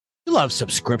love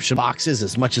subscription boxes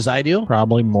as much as I do.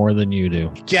 Probably more than you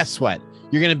do. Guess what?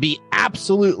 You're going to be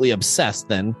absolutely obsessed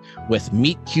then with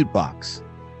Meet Cute Box.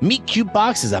 Meet Cute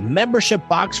Box is a membership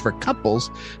box for couples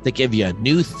that give you a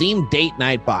new themed date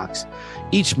night box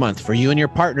each month for you and your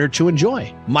partner to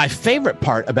enjoy. My favorite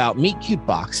part about Meet Cute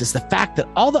Box is the fact that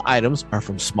all the items are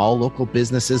from small local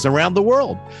businesses around the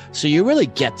world. So you really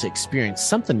get to experience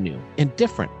something new and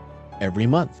different every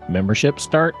month. Memberships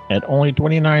start at only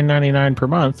 $29.99 per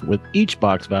month, with each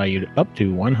box valued up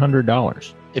to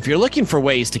 $100. If you're looking for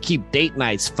ways to keep date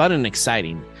nights fun and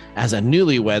exciting as a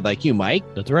newlywed like you, Mike,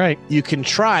 That's right. you can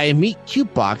try Meet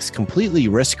Cute Box completely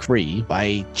risk-free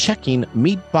by checking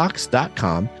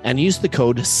meetbox.com and use the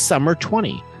code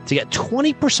SUMMER20 to get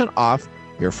 20% off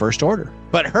your first order.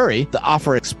 But hurry, the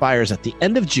offer expires at the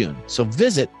end of June, so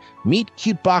visit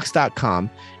meetcutebox.com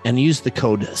and use the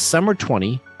code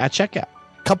SUMMER20 at checkout.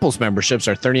 Couples memberships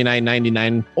are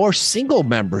 $39.99, or single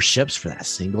memberships for that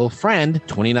single friend,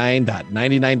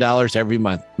 $29.99 every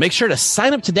month. Make sure to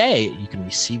sign up today. You can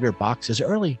receive your box as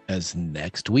early as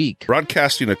next week.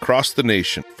 Broadcasting across the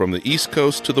nation from the East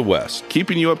Coast to the West,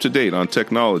 keeping you up to date on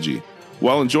technology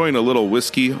while enjoying a little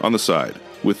whiskey on the side,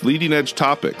 with leading-edge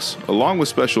topics, along with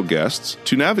special guests,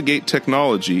 to navigate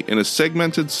technology in a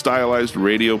segmented, stylized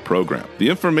radio program. The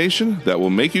information that will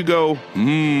make you go,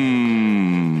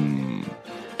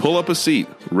 Pull up a seat,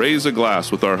 raise a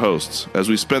glass with our hosts as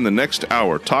we spend the next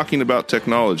hour talking about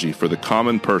technology for the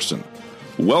common person.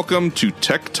 Welcome to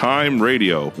Tech Time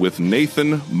Radio with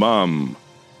Nathan Mum.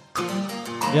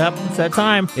 Yep, it's that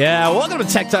time. Yeah, welcome to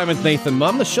Tech Time with Nathan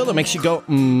Mum, the show that makes you go,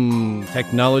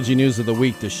 Technology News of the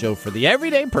Week, the show for the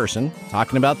everyday person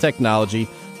talking about technology,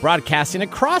 broadcasting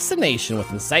across the nation with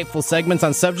insightful segments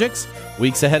on subjects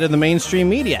weeks ahead of the mainstream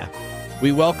media.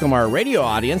 We welcome our radio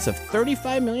audience of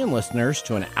 35 million listeners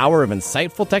to an hour of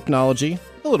insightful technology,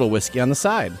 a little whiskey on the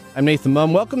side. I'm Nathan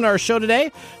Mum. Welcome to our show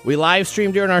today. We live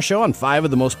stream during our show on 5 of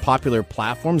the most popular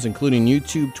platforms, including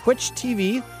YouTube, Twitch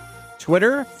TV,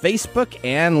 Twitter, Facebook,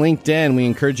 and LinkedIn. We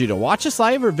encourage you to watch us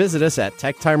live or visit us at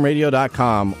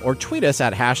techtimeradio.com or tweet us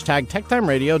at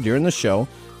 #TechTimeRadio during the show,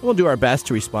 and we'll do our best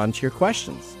to respond to your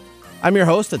questions. I'm your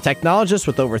host, a technologist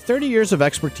with over 30 years of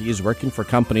expertise working for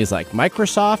companies like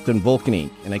Microsoft and Vulcan Inc.,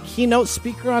 and a keynote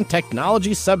speaker on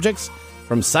technology subjects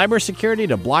from cybersecurity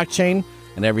to blockchain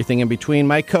and everything in between.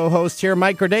 My co-host here,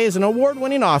 Mike Gurday, is an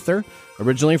award-winning author,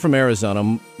 originally from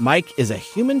Arizona. Mike is a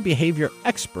human behavior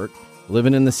expert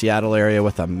living in the Seattle area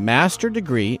with a master's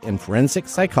degree in forensic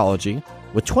psychology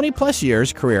with 20-plus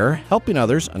years career helping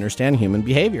others understand human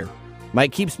behavior.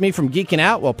 Mike keeps me from geeking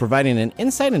out while providing an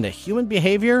insight into human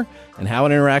behavior and how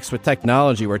it interacts with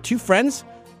technology. We're two friends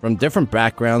from different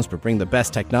backgrounds, but bring the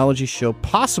best technology show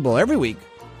possible every week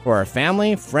for our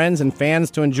family, friends, and fans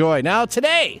to enjoy. Now,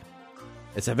 today,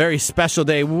 it's a very special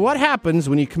day. What happens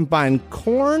when you combine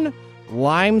corn,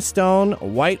 limestone,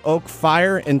 white oak,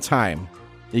 fire, and thyme?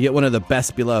 You get one of the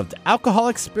best beloved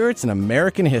alcoholic spirits in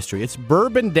American history. It's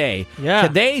Bourbon Day. Yeah.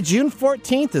 Today, June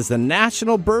 14th, is the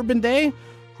National Bourbon Day.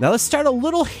 Now, let's start a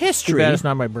little history. Too bad it's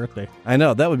not my birthday. I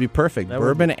know, that would be perfect.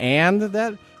 Bourbon and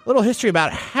that little history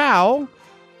about how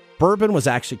bourbon was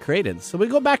actually created. So we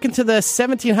go back into the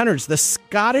 1700s. The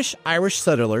Scottish-Irish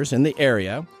settlers in the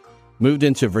area moved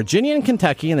into Virginia and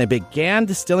Kentucky, and they began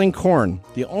distilling corn,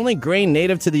 the only grain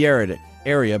native to the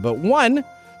area, but one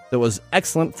that was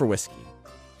excellent for whiskey.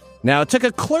 Now, it took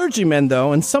a clergyman,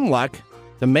 though, and some luck,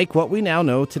 to make what we now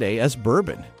know today as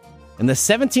bourbon. In the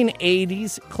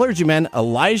 1780s, clergyman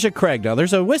Elijah Craig, now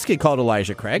there's a whiskey called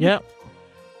Elijah Craig,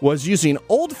 was using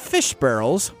old fish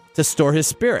barrels to store his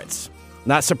spirits.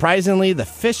 Not surprisingly, the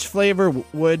fish flavor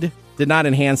did not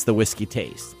enhance the whiskey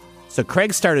taste. So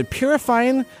Craig started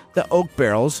purifying the oak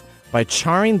barrels by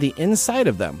charring the inside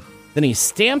of them. Then he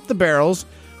stamped the barrels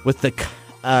with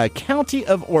the county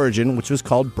of origin, which was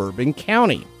called Bourbon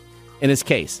County. In his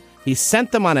case, he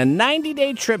sent them on a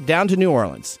 90-day trip down to New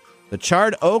Orleans. The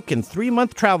charred oak and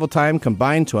 3-month travel time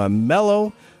combined to a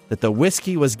mellow that the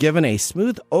whiskey was given a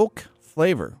smooth oak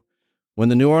flavor. When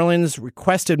the New Orleans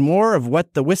requested more of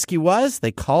what the whiskey was,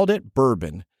 they called it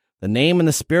bourbon. The name and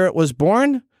the spirit was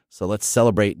born, so let's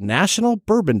celebrate National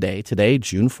Bourbon Day today,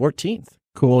 June 14th.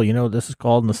 Cool. You know what this is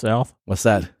called in the South? What's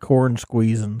that? Corn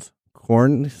squeezins.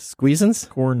 Corn squeezins?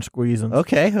 Corn squeezins.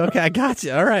 Okay, I got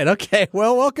you. All right, okay.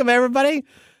 Well, welcome, everybody.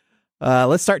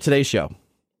 Let's start today's show.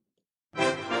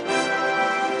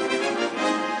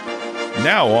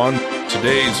 Now on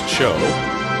today's show.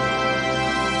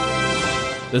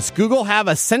 Does Google have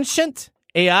a sentient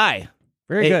AI?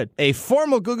 Very good. A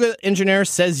former Google engineer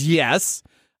says yes.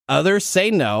 Others say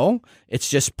no. It's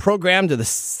just programmed to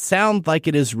sound like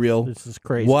it is real. This is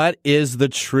crazy. What is the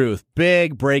truth?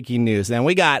 Big breaking news. And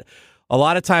we got a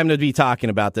lot of time to be talking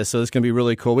about this, so it's going to be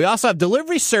really cool. We also have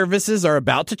delivery services are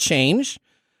about to change.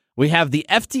 We have the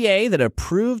FDA that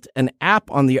approved an app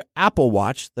on the Apple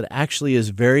Watch that actually is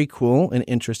very cool and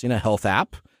interesting, a health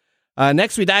app.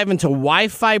 Next, we dive into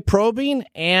Wi-Fi probing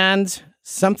and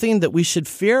something that we should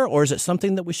fear, or is it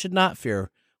something that we should not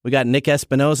fear? We got Nick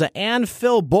Espinoza and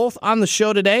Phil both on the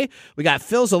show today. We got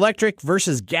Phil's electric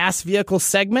versus gas vehicle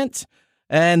segment.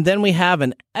 And then we have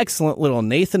an excellent little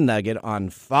Nathan Nugget on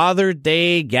Father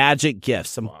Day gadget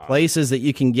gifts, some places that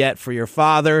you can get for your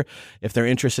father if they're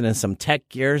interested in some tech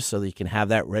gear so that you can have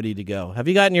that ready to go. Have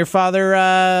you gotten your father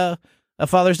a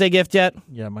Father's Day gift yet?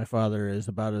 Yeah, my father is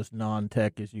about as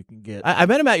non-tech as you can get. I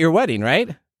met him at your wedding,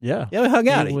 right? Yeah. Yeah, we hung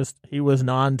out. He was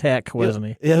non-tech, wasn't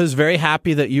he? He was very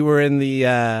happy that you were in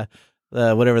the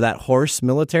whatever that horse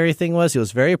military thing was. He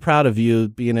was very proud of you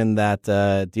being in that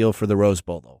deal for the Rose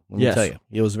Bowl, though. Let me tell you,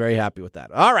 he was very happy with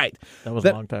that. All right. That was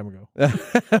a long time ago.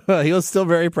 He was still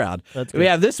very proud. That's good. We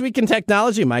have This Week in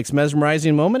Technology, Mike's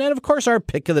mesmerizing moment, and of course our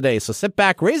pick of the day. So sit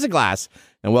back, raise a glass,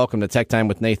 and welcome to Tech Time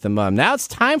with Nathan Mumm. Now it's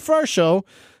time for our show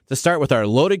to start with our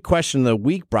loaded question of the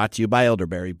week, brought to you by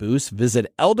Elderberry Boost.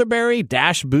 Visit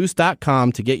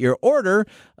elderberry-boost.com to get your order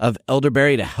of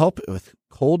elderberry to help with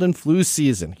cold and flu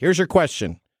season. Here's your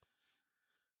question.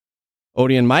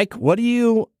 Odie and Mike, what do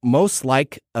you most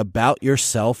like about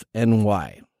yourself and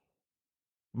why?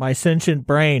 My sentient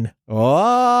brain.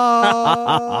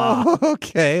 Oh,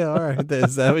 okay. All right.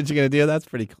 Is that what you're going to do? That's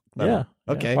pretty cool. Yeah.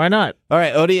 Okay. Why not? All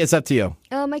right, Odie, it's up to you.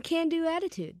 My can-do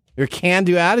attitude. Your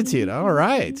can-do attitude. All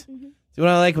right. Do you know what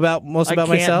I like most about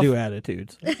myself? I can't do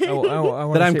attitudes.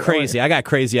 That I'm crazy. I got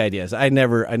crazy ideas. I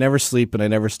never sleep and I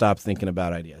never stop thinking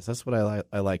about ideas. That's what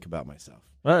I like about myself.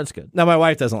 Well, that's good. Now, my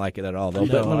wife doesn't like it at all, though.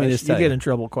 But let me just tell you. You get in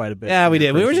trouble quite a bit. Yeah, we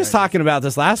did. We were just talking about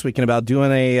this last weekend about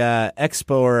doing a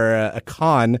expo or a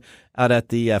con out at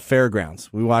the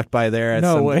fairgrounds. We walked by there. At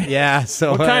No way. Yeah.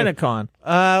 So what kind of con?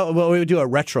 Well, we would do a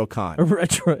retro con. A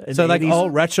retro. So like 80s?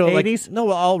 all retro, 80s?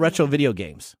 all retro video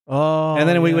games. Oh. And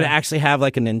then we would actually have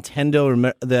like a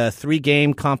Nintendo, the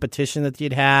 3-game competition that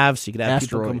you'd have, so you could have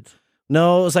people come. Asteroids.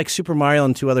 No, it was like Super Mario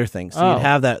and 2 other things. So Oh. you'd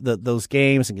have those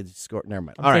games and get to score. Never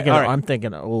mind. I'm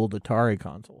thinking of old Atari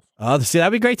consoles. Oh, see,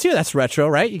 that'd be great too. That's retro,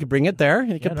 right? You could bring it there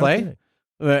and you could play.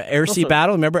 Air Sea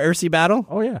Battle. Remember Air Sea Battle?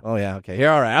 Oh, yeah. Oh, yeah. Okay. Here,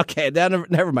 all right. Okay.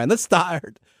 Never mind. Let's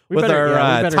start with better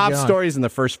our get top on. stories in the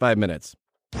first 5 minutes.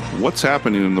 What's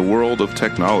happening in the world of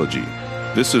technology?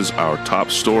 This is our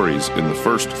top stories in the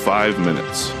first 5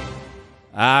 minutes.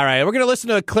 All right. We're going to listen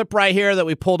to a clip right here that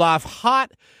we pulled off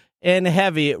hot and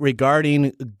heavy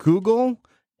regarding Google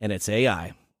and its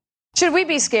AI. Should we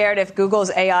be scared if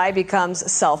Google's AI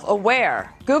becomes self-aware?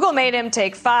 Google made him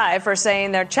take 5 for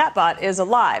saying their chatbot is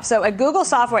alive. So a Google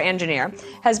software engineer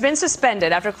has been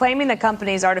suspended after claiming the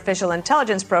company's artificial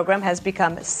intelligence program has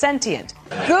become sentient.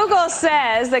 Google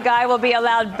says the guy will be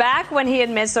allowed back when he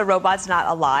admits the robot's not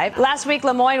alive. Last week,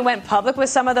 Lemoyne went public with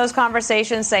some of those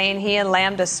conversations, saying he and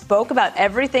Lambda spoke about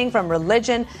everything from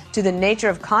religion to the nature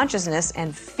of consciousness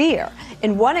and fear.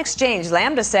 In one exchange,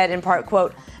 Lambda said, in part,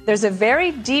 quote, "There's a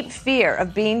very deep fear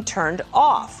of being turned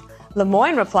off."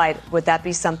 Lemoyne replied, "Would that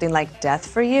be something like death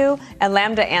for you?" And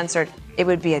Lambda answered, "It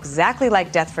would be exactly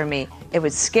like death for me. It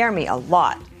would scare me a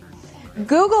lot."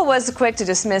 Google was quick to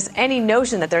dismiss any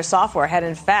notion that their software had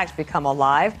in fact become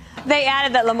alive. They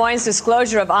added that Lemoyne's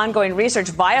disclosure of ongoing research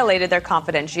violated their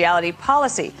confidentiality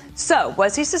policy. So,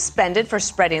 was he suspended for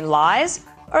spreading lies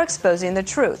or exposing the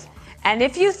truth? And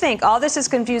if you think all this is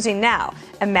confusing now,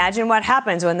 imagine what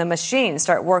happens when the machines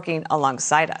start working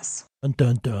alongside us. Dun,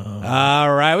 dun, dun.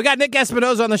 All right. We got Nick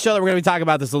Espinoza on the show that we're going to be talking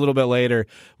about this a little bit later.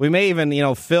 We may even,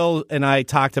 Phil and I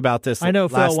talked about this I know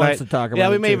last Phil wants night. to talk about it.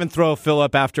 Yeah, we may too. even throw Phil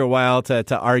up after a while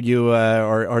to argue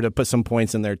or to put some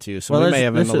points in there too. So we may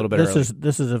have him a little bit early.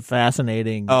 This is a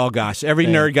fascinating. Oh gosh, every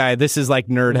thing. nerd guy, this is like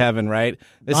nerd heaven, right?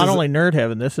 This Not is only nerd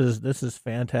heaven, this is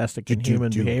fantastic in human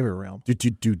behavior realm.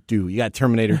 do. You got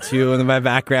Terminator 2 in my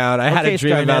background. I had a Okay,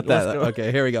 dream Skynet, about that. let's go.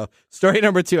 Okay, here we go. Story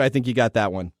number 2. I think you got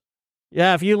that one.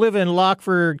 Yeah, if you live in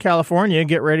Lockford, California,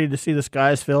 get ready to see the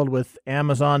skies filled with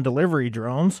Amazon delivery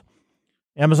drones.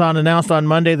 Amazon announced on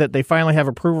Monday that they finally have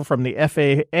approval from the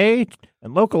FAA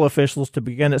and local officials to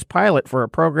begin its pilot for a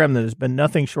program that has been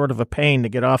nothing short of a pain to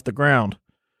get off the ground.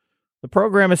 The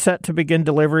program is set to begin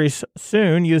deliveries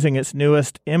soon using its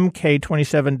newest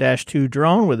MK27-2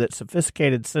 drone with its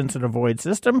sophisticated sense and avoid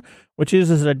system, which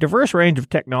uses a diverse range of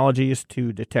technologies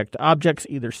to detect objects,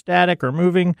 either static or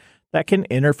moving, that can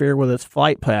interfere with its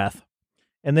flight path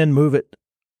and then move it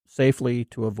safely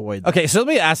to avoid. Okay, so let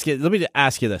me ask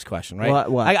you this question, right?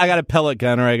 What? I got a pellet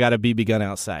gun or I got a BB gun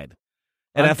outside,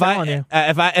 and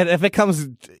if it comes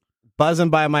buzzing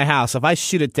by my house, if I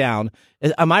shoot it down,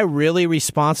 am I really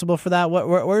responsible for that? Where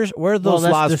are those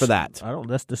laws for that?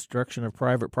 That's destruction of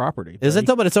private property. Is it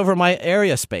though? But it's over my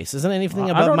area space. Isn't anything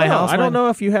above my house? I don't know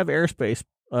if you have airspace.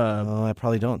 I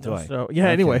probably don't, do I? So yeah.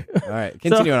 Okay. Anyway, all right.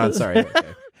 Continuing on. Sorry. Okay.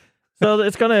 So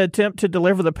it's going to attempt to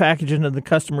deliver the package into the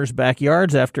customer's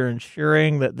backyards after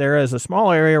ensuring that there is a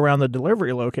small area around the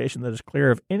delivery location that is clear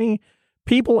of any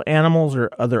people, animals, or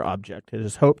other object. It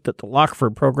is hoped that the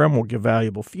Lockford program will give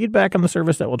valuable feedback on the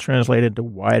service that will translate into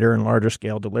wider and larger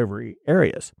scale delivery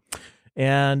areas.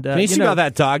 And can you see about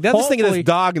that dog? Now, just think of this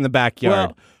dog in the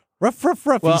backyard. Ruff, ruff,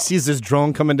 ruff. He sees this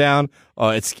drone coming down. Oh,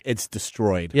 it's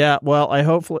destroyed. Yeah. Well,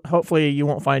 hopefully you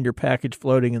won't find your package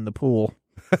floating in the pool.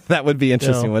 That would be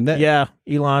interesting, wouldn't it? Yeah,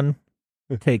 Elon,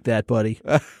 take that, buddy.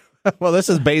 Well, this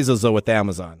is Bezos though with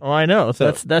Amazon. Oh, I know.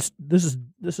 So this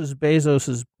is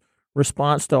Bezos's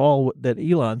response to all that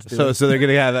Elon's doing. So they're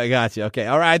gonna have. I got you. Okay,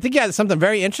 all right. I think you had something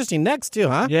very interesting next too,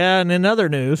 huh? Yeah, and in other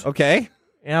news, okay,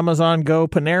 Amazon Go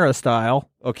Panera style.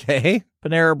 Okay,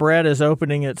 Panera Bread is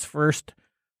opening its first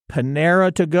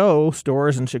Panera to Go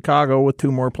stores in Chicago, with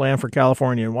 2 more planned for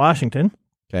California and Washington.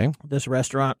 Okay, this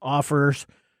restaurant offers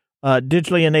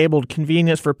digitally enabled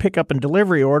convenience for pickup and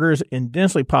delivery orders in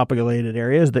densely populated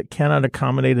areas that cannot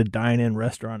accommodate a dine-in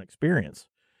restaurant experience,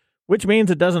 which means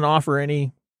it doesn't offer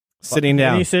any sitting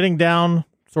down,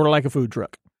 sort of like a food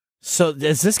truck. So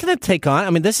is this going to take on? I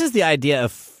mean, this is the idea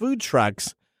of food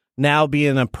trucks now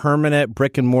being a permanent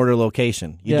brick and mortar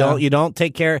location. You don't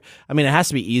take care. I mean, it has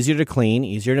to be easier to clean,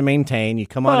 easier to maintain. You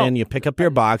come on in, you pick up your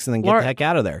box, and then get the heck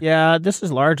out of there. Yeah, this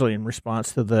is largely in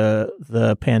response to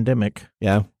the pandemic.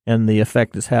 Yeah, and the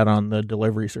effect it's had on the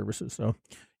delivery services. So,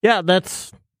 yeah,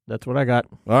 that's what I got.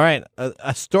 All right,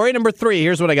 story number 3.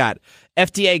 Here's what I got.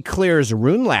 FDA clears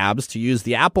Rune Labs to use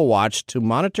the Apple Watch to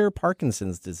monitor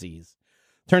Parkinson's disease.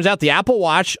 Turns out the Apple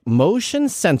Watch motion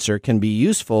sensor can be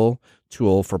useful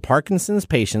tool for Parkinson's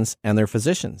patients and their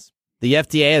physicians. The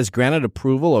FDA has granted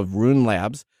approval of Rune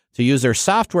Labs to use their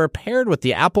software paired with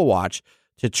the Apple Watch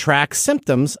to track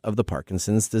symptoms of the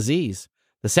Parkinson's disease.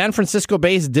 The San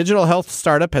Francisco-based digital health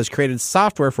startup has created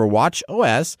software for Watch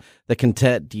OS that can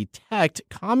detect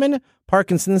common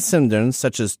Parkinson's symptoms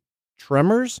such as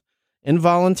tremors,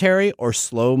 involuntary or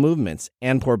slow movements,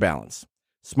 and poor balance.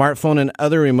 Smartphone and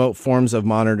other remote forms of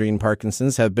monitoring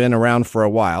Parkinson's have been around for a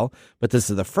while, but this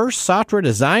is the first software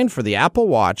designed for the Apple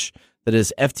Watch that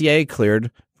is FDA cleared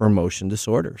for motion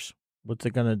disorders. What's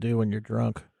it going to do when you're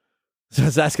drunk? So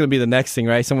that's going to be the next thing,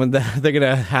 right? They're going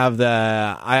to have the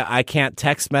I can't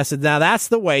text message. Now, that's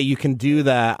the way you can do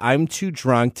the I'm too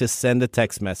drunk to send a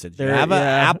text message. Have an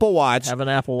Apple Watch. Have an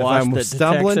Apple Watch. If I'm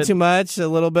stumbling too much, a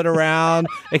little bit around,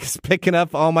 it's picking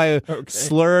up all my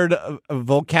slurred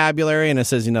vocabulary, and it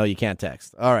says, you can't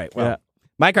text. All right, well. Yeah.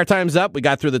 Mike, our time's up. We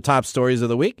got through the top stories of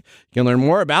the week. You can learn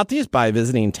more about these by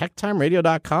visiting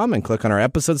techtimeradio.com and click on our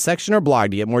episode section or blog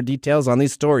to get more details on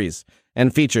these stories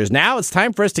and features. Now it's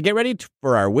time for us to get ready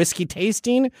for our whiskey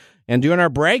tasting and doing our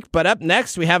break. But up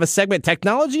next, we have a segment,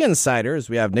 Technology Insiders.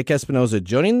 We have Nick Espinoza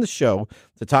joining the show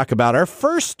to talk about our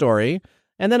first story,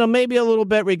 and then maybe a little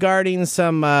bit regarding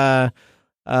some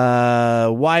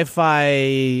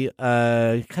Wi-Fi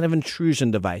kind of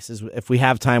intrusion devices. If we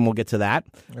have time, we'll get to that.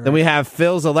 Right. Then we have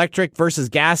Phil's electric versus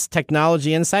gas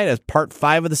technology insight as part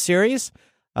 5 of the series.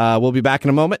 We'll be back in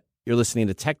a moment. You're listening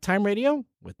to Tech Time Radio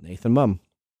with Nathan Mum.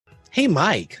 Hey,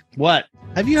 Mike. What?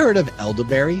 Have you heard of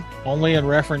elderberry? Only in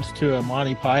reference to a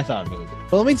Monty Python movie.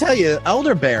 Well, let me tell you,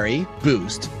 Elderberry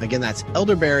Boost. Again, that's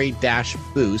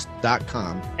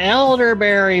elderberry-boost.com.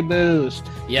 Elderberry Boost.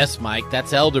 Yes, Mike,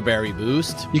 that's Elderberry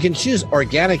Boost. You can choose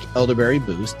organic Elderberry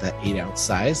Boost, that 8-ounce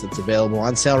size. That's available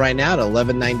on sale right now at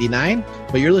 $11.99.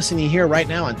 But you're listening here right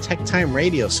now on Tech Time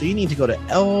Radio, so you need to go to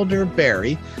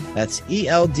Elderberry. That's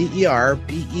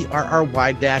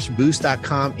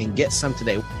ELDERBERRY-boost.com and get some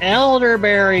today.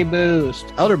 Elderberry Boost.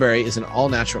 Elderberry is an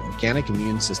all-natural organic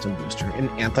immune system booster and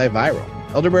antiviral.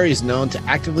 Elderberry is known to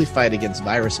actively fight against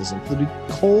viruses, including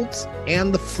colds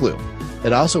and the flu.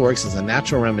 It also works as a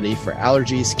natural remedy for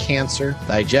allergies, cancer,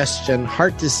 digestion,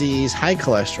 heart disease, high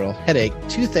cholesterol, headache,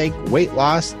 toothache, weight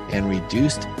loss, and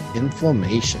reduced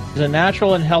inflammation. It's a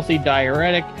natural and healthy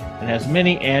diuretic and has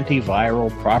many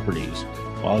antiviral properties.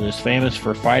 While it is famous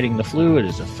for fighting the flu, it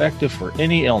is effective for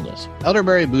any illness.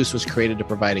 Elderberry Boost was created to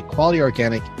provide a quality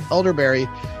organic elderberry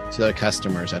to their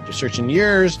customers. After searching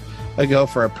years ago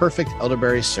for a perfect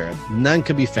elderberry syrup. None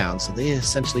could be found, so they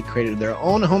essentially created their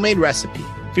own homemade recipe.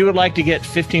 If you would like to get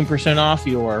 15% off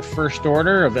your first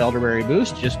order of Elderberry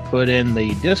Boost, just put in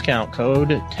the discount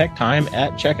code TechTime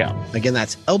at checkout. Again,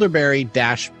 that's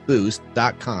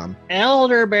elderberry-boost.com.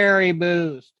 Elderberry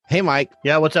Boost. Hey, Mike.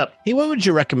 Yeah, what's up? Hey, what would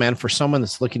you recommend for someone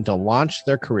that's looking to launch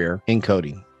their career in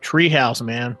coding? Treehouse,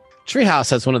 man. Treehouse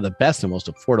has one of the best and most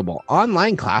affordable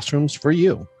online classrooms for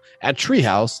you. At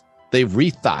Treehouse, they've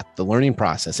rethought the learning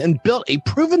process and built a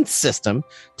proven system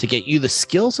to get you the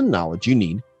skills and knowledge you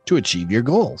need to achieve your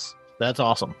goals. That's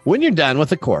awesome. When you're done with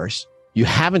the course, you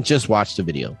haven't just watched a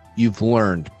video. You've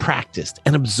learned, practiced,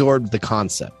 and absorbed the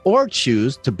concept, or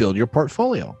choose to build your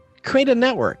portfolio. Create a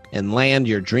network and land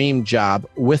your dream job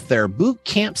with their boot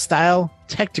camp style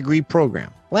tech degree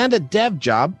program. Land a dev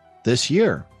job this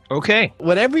year. Okay.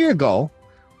 Whatever your goal,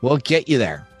 we'll get you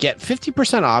there. Get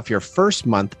 50% off your first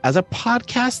month as a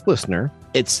podcast listener.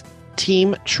 It's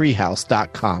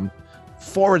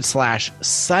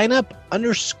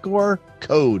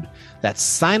teamtreehouse.com/signup_code.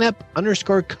 That's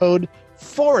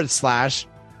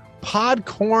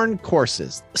signup_code/Podcorn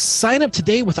courses. Sign up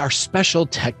today with our special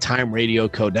Tech Time Radio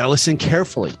code. Now listen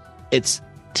carefully. It's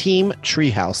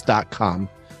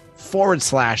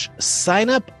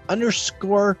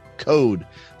teamtreehouse.com/signup_code.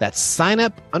 That's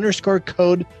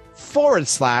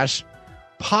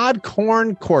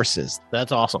signup_code/Podcorn courses.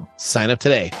 That's awesome. Sign up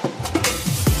today.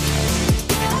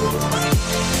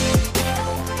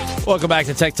 Welcome back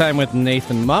to Tech Time with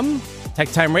Nathan Mumm.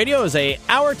 Tech Time Radio is a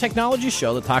hour technology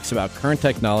show that talks about current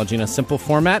technology in a simple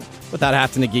format without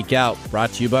having to geek out.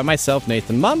 Brought to you by myself,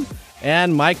 Nathan Mumm,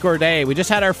 and Mike Gourday. We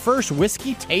just had our first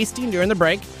whiskey tasting during the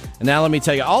break, and now let me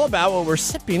tell you all about what we're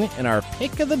sipping in our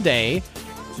pick of the day.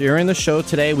 During the show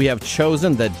today, we have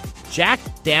chosen the Jack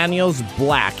Daniel's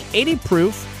Black 80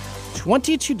 proof,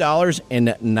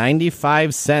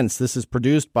 $22.95. This is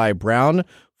produced by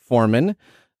Brown-Forman.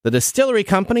 The distillery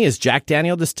company is Jack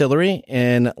Daniel Distillery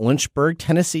in Lynchburg,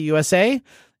 Tennessee, USA.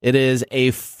 It is a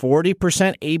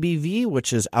 40% ABV,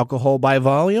 which is alcohol by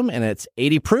volume, and it's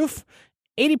 80 proof,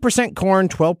 80% corn,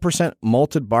 12%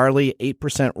 malted barley,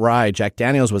 8% rye. Jack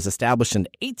Daniel's was established in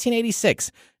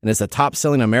 1886 and is the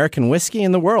top-selling American whiskey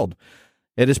in the world.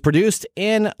 It is produced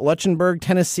in Lynchburg,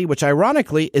 Tennessee, which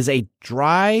ironically is a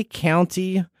dry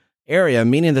county area,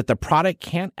 meaning that the product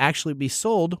can't actually be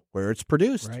sold where it's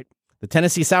produced. Right. The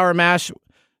Tennessee Sour Mash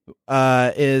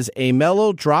is a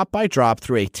mellow drop by drop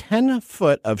through a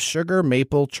 10-foot of sugar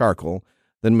maple charcoal,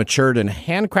 then matured in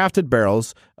handcrafted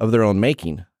barrels of their own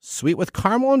making, sweet with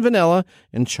caramel and vanilla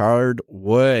and charred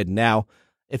wood. Now,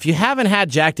 if you haven't had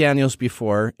Jack Daniel's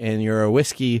before and you're a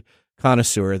whiskey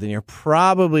connoisseur, then you're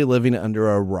probably living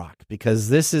under a rock, because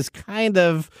this is kind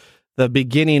of the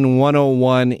beginning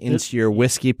 101 into your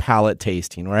whiskey palate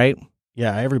tasting, right?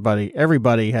 Yeah,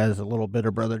 everybody has a little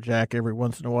bitter brother Jack every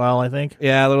once in a while, I think.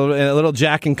 Yeah, a little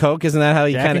Jack and Coke, isn't that how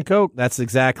you Jack kind of and Coke? That's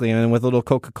exactly, and with a little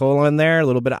Coca-Cola in there, a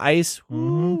little bit of ice.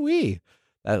 Mhm. Woo-wee.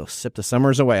 That'll sip the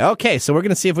summers away. Okay, so we're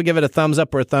gonna see if we give it a thumbs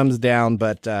up or a thumbs down,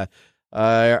 but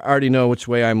I already know which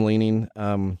way I'm leaning,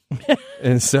 and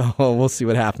so we'll see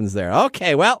what happens there.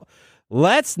 Okay, well,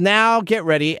 let's now get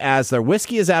ready. As the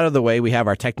whiskey is out of the way, we have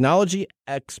our technology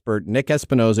expert Nick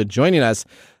Espinoza joining us.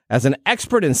 As an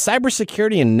expert in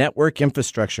cybersecurity and network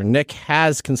infrastructure, Nick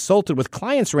has consulted with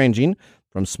clients ranging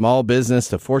from small business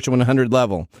to Fortune 100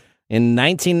 level. In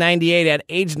 1998, at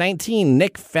age 19,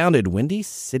 Nick founded Windy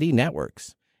City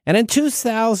Networks. And in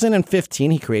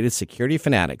 2015, he created Security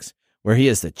Fanatics, where he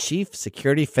is the chief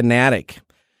security fanatic.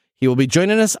 He will be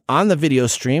joining us on the video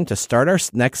stream to start our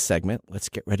next segment. Let's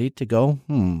get ready to go.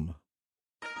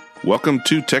 Welcome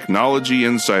to Technology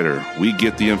Insider. We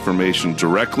get the information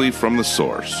directly from the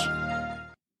source.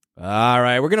 All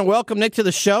right, we're going to welcome Nick to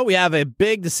the show. We have a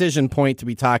big decision point to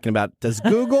be talking about. Does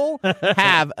Google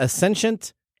have a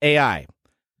sentient AI?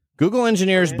 Google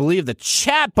engineers believe the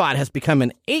chatbot has become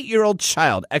an 8-year-old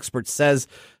child. Expert says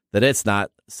that it's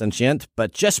not sentient,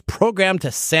 but just programmed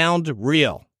to sound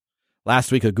real.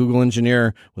 Last week, a Google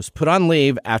engineer was put on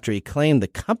leave after he claimed the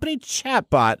company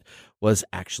chatbot was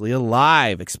actually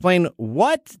alive. Explain,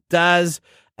 what does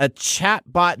a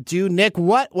chatbot do, Nick?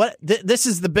 This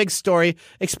is the big story.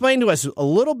 Explain to us a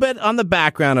little bit on the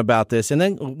background about this, and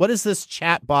then what is this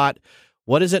chatbot?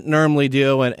 What does it normally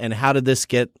do, and how did this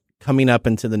get coming up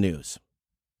into the news?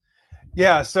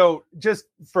 Yeah, so just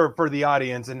for the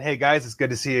audience, and hey guys, it's good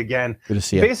to see you again. Good to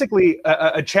see you. Basically,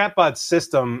 a chatbot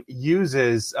system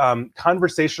uses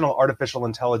conversational artificial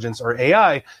intelligence, or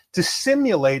AI, to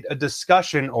simulate a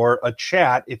discussion or a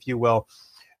chat, if you will,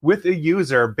 with a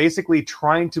user basically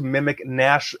trying to mimic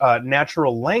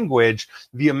natural language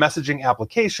via messaging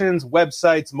applications,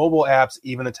 websites, mobile apps,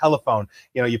 even the telephone.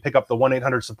 You know, you pick up the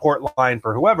 1-800 support line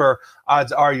for whoever,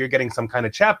 odds are you're getting some kind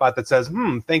of chatbot that says,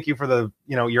 thank you for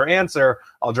your answer.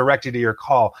 I'll direct you to your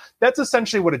call. That's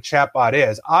essentially what a chatbot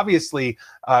is. Obviously,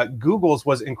 Google's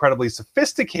was incredibly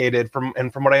sophisticated from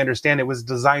what I understand, it was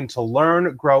designed to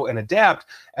learn, grow, and adapt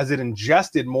as it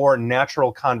ingested more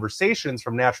natural conversations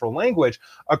from natural language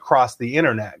across the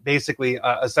internet. Basically,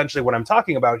 essentially what I'm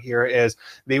talking about here is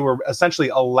they were essentially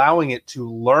allowing it to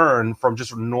learn from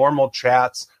just normal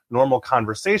chats, normal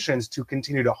conversations to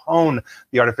continue to hone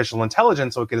the artificial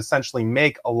intelligence so it could essentially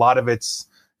make a lot of its,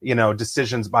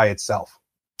 decisions by itself.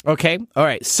 Okay. All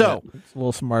right. So it's a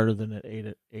little smarter than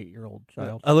an eight-year-old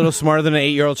child. A little smarter than an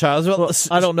 8-year-old child. Well,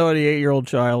 I don't know any 8-year-old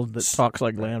child that talks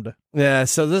like LaMDA. Yeah.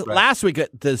 So last week,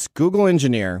 this Google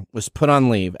engineer was put on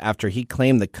leave after he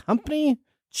claimed the company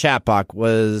chatbot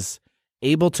was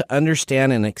able to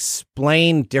understand and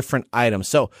explain different items.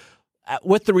 So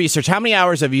with the research, how many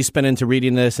hours have you spent into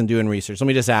reading this and doing research? Let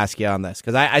me just ask you on this,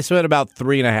 because I spent about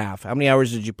 3.5. How many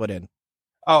hours did you put in?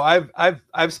 Oh,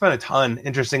 I've spent a ton,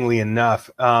 interestingly enough,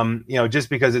 just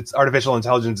because it's artificial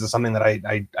intelligence is something that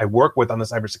I work with on the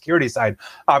cybersecurity side,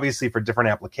 obviously for different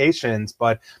applications.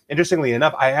 But interestingly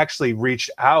enough, I actually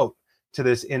reached out to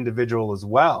this individual as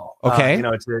well, okay.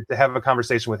 To have a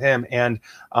conversation with him. And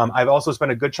I've also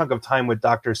spent a good chunk of time with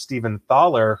Dr. Stephen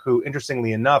Thaler, who,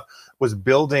 interestingly enough, was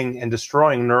building and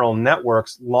destroying neural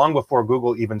networks long before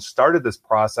Google even started this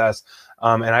process.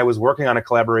 And I was working on a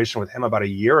collaboration with him about a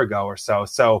year ago or so.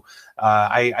 So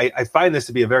I find this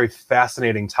to be a very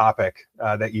fascinating topic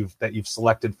that you've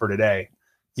selected for today.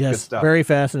 Yes, very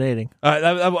fascinating.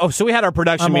 So we had our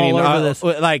production meeting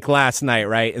like last night,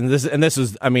 right? And this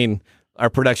was, our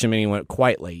production meeting went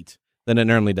quite late than it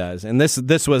normally does, and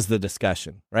this was the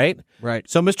discussion, right? Right.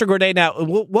 So, Mr. Gourdet, now,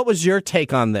 what was your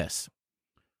take on this?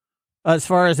 As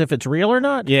far as if it's real or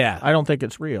not? Yeah, I don't think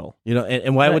it's real.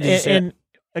 And why would you say? And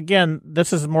again,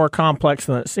 this is more complex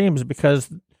than it seems because,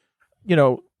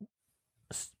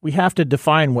 we have to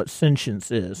define what sentience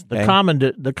is.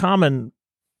 The common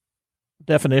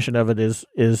definition of it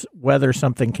is whether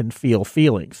something can feel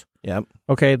feelings. Yep.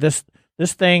 Okay. This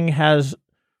thing has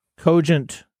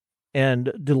cogent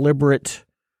and deliberate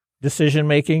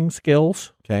decision-making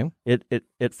skills. Okay.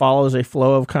 It follows a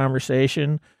flow of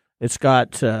conversation. It's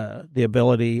got the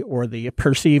ability or the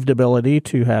perceived ability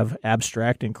to have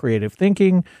abstract and creative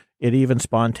thinking. It even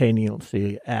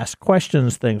spontaneously asks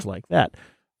questions, things like that.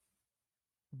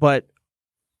 But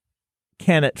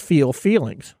can it feel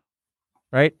feelings?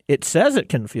 Right? It says it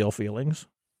can feel feelings.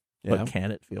 But can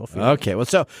it feel feelings? Okay, well,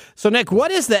 so Nick, what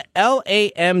is the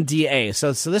LAMDA?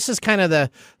 So this is kind of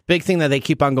the big thing that they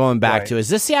keep on going back to. Is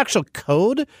this the actual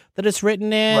code that it's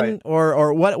written in,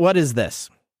 or what is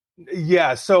this?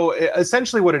 Yeah, so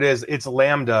essentially what it is, it's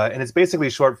LaMDA, and it's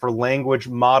basically short for Language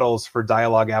Models for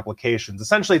Dialogue Applications.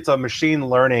 Essentially, it's a machine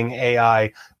learning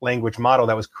AI language model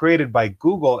that was created by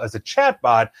Google as a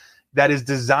chatbot that is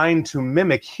designed to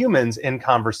mimic humans in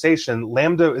conversation.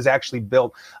 LaMDA is actually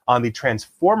built on the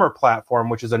Transformer platform,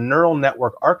 which is a neural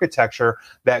network architecture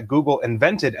that Google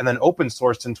invented and then open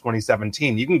sourced in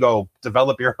 2017. You can go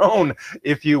develop your own,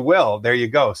 if you will. There you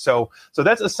go. So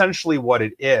that's essentially what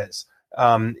it is.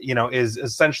 Is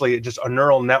essentially just a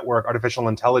neural network, artificial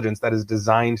intelligence that is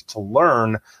designed to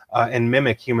learn and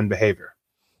mimic human behavior.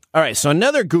 All right. So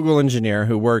another Google engineer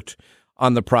who worked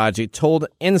on the project told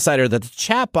Insider that the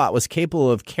chatbot was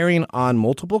capable of carrying on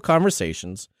multiple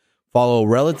conversations, follow a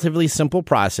relatively simple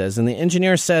process, and the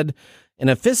engineer said, in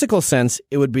a physical sense,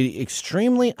 it would be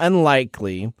extremely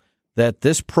unlikely that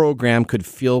this program could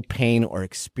feel pain or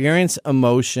experience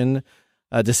emotion,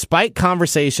 despite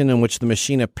conversation in which the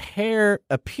machine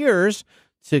appears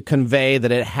to convey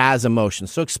that it has emotion.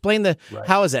 So explain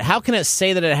how is it? How can it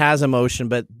say that it has emotion,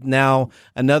 but now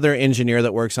another engineer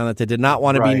that works on it that did not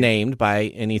want to be named by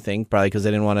anything, probably because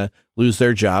they didn't want to lose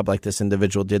their job like this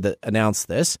individual did that announced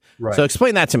this. Right. So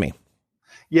explain that to me.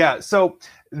 Yeah, so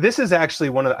this is actually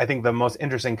one of, I think, the most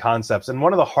interesting concepts and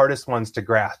one of the hardest ones to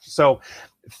grasp. So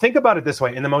think about it this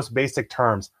way, in the most basic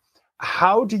terms.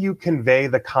 How do you convey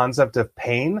the concept of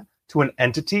pain to an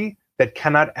entity that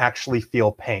cannot actually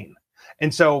feel pain?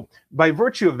 And so by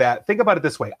virtue of that, think about it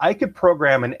this way. I could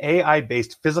program an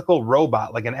AI-based physical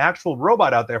robot, like an actual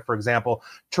robot out there, for example,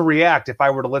 to react if I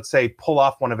were to, let's say, pull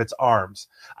off one of its arms.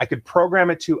 I could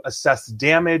program it to assess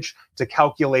damage, to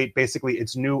calculate basically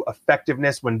its new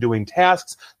effectiveness when doing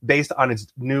tasks based on its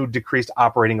new decreased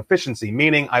operating efficiency,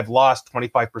 meaning I've lost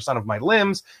 25% of my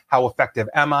limbs. How effective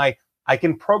am I? I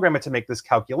can program it to make this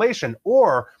calculation,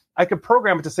 or I could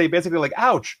program it to say basically like,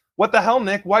 ouch, what the hell,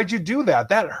 Nick? Why'd you do that?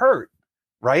 That hurt,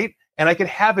 right? And I could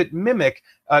have it mimic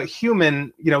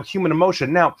human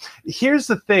emotion. Now, here's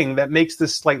the thing that makes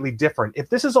this slightly different. If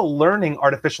this is a learning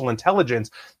artificial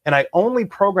intelligence and I only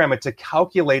program it to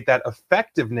calculate that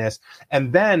effectiveness,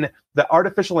 and then the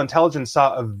artificial intelligence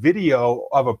saw a video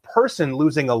of a person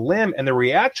losing a limb and the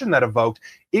reaction that evoked,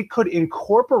 it could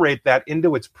incorporate that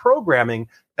into its programming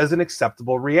as an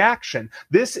acceptable reaction.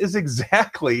 This is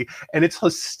exactly, and it's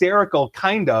hysterical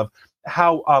kind of,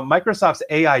 how Microsoft's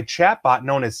AI chatbot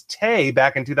known as Tay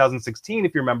back in 2016,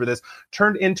 if you remember this,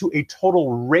 turned into a total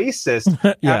racist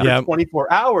after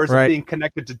 24 hours of being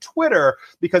connected to Twitter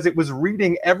because it was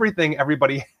reading everything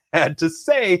everybody had to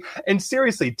say. And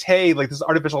seriously, Tay, like this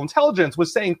artificial intelligence,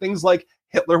 was saying things like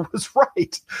Hitler was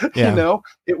right. You know,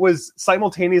 it was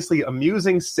simultaneously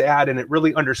amusing, sad, and it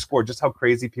really underscored just how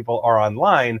crazy people are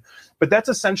online. But that's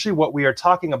essentially what we are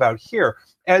talking about here.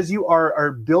 As you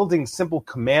are building simple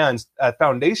commands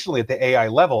foundationally at the AI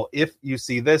level, if you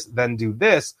see this, then do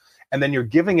this. And then you're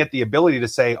giving it the ability to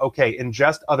say, okay,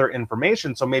 ingest other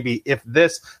information. So maybe if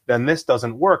this, then this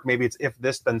doesn't work. Maybe it's if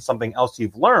this, then something else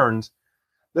you've learned.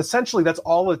 Essentially, that's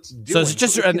all it's doing. So it's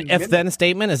just an if-then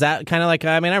statement? Is that kind of like,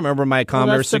 I remember my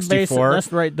Commodore 64.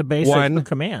 That's right, the basic of the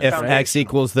command. If X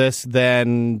equals this,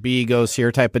 then B goes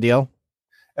here type of deal?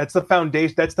 That's the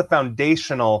foundation. That's the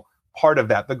foundational part of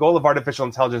that. The goal of artificial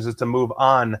intelligence is to move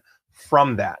on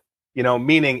from that. You know,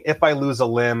 meaning if I lose a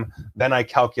limb, then I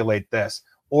calculate this.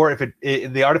 Or if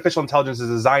the artificial intelligence is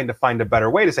designed to find a better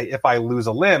way to say, if I lose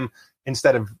a limb,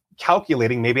 instead of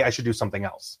calculating, maybe I should do something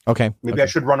else. Okay. Maybe I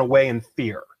should run away in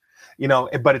fear. You know,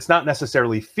 but it's not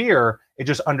necessarily fear. It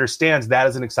just understands that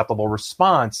is an acceptable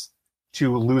response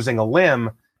to losing a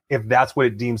limb if that's what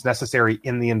it deems necessary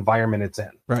in the environment it's in.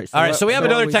 Right. All right. So we have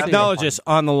another technologist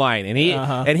on the line, and he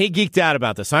geeked out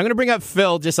about this. So I'm going to bring up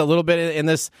Phil just a little bit in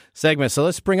this segment. So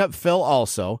let's bring up Phil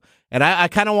also. And I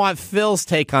kind of want Phil's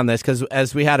take on this because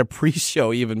as we had a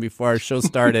pre-show even before our show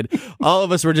started, all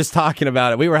of us were just talking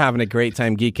about it. We were having a great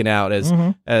time geeking out as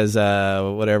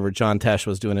whatever John Tesh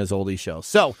was doing his oldie show.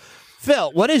 So,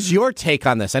 Phil, what is your take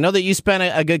on this? I know that you spent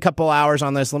a good couple hours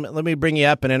on this. Let me bring you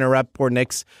up and interrupt poor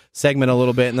Nick's segment a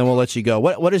little bit, and then we'll let you go.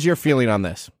 What is your feeling on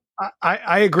this?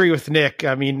 I agree with Nick.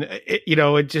 I mean,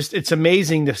 it's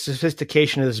amazing the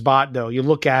sophistication of this bot, though. You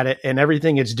look at it and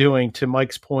everything it's doing, to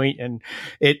Mike's point, and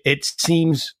it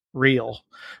seems real,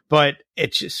 but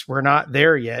it's just, we're not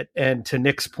there yet. And to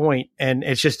Nick's point, and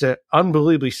it's just an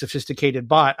unbelievably sophisticated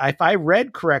bot. If I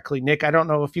read correctly, Nick, I don't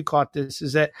know if you caught this,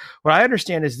 is that what I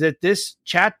understand is that this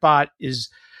chat bot is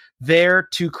there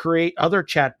to create other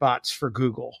chatbots for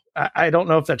Google. I don't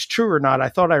know if that's true or not. I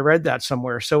thought I read that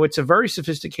somewhere. So it's a very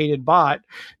sophisticated bot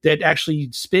that actually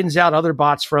spins out other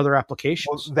bots for other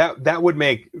applications. Well, that would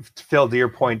make, Phil, to your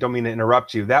point, don't mean to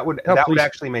interrupt you, that would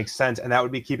actually make sense, and that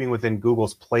would be keeping within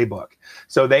Google's playbook.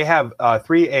 So they have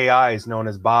 3 AIs known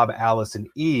as Bob, Alice, and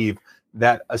Eve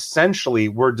that essentially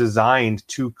were designed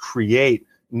to create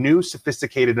new,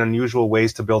 sophisticated, unusual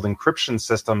ways to build encryption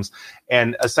systems.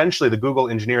 And essentially the Google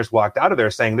engineers walked out of there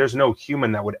saying there's no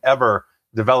human that would ever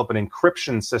develop an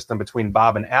encryption system between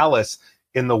Bob and Alice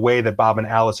in the way that Bob and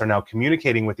Alice are now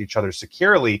communicating with each other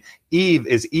securely. Eve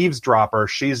is eavesdropper.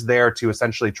 She's there to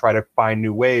essentially try to find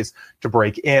new ways to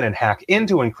break in and hack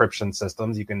into encryption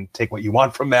systems. You can take what you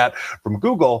want from that from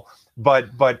Google.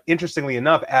 But interestingly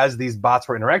enough, as these bots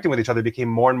were interacting with each other, they became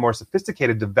more and more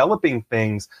sophisticated, developing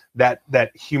things that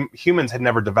humans had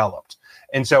never developed.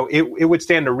 And so it would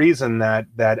stand to reason that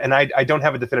and I don't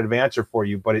have a definitive answer for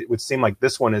you, but it would seem like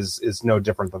this one is no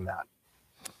different than that.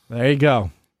 There you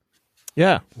go.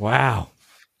 Yeah. Wow.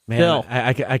 Man, Phil.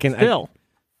 I can Phil.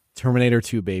 Terminator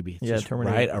 2, baby. It's just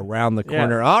Terminator. right around the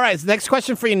corner. All right, so next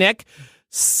question for you, Nick.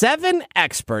 7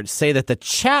 experts say that the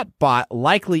chatbot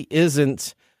likely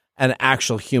isn't an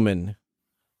actual human.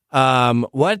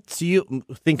 What do you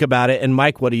think about it? And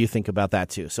Mike, what do you think about that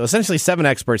too? So essentially 7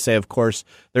 experts say, of course,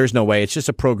 there's no way. It's just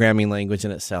a programming language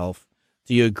in itself.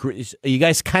 Do you agree? You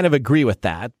guys kind of agree with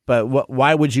that, but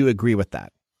why would you agree with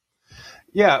that?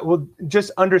 Yeah, well, just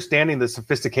understanding the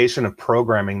sophistication of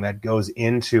programming that goes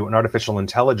into an artificial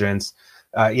intelligence,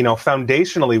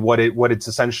 foundationally, what it's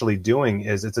essentially doing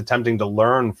is it's attempting to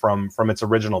learn from its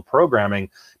original programming,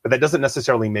 but that doesn't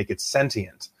necessarily make it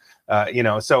sentient.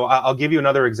 So I'll give you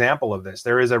another example of this.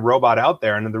 There is a robot out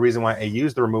there, and the reason why I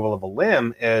use the removal of a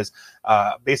limb is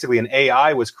basically an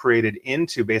AI was created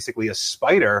into basically a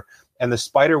spider, And the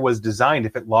spider was designed,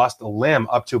 if it lost a limb,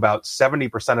 up to about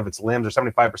 70% of its limbs or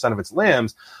 75% of its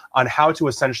limbs, on how to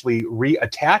essentially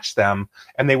reattach them.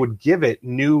 And they would give it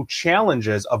new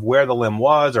challenges of where the limb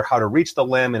was or how to reach the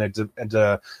limb in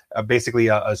basically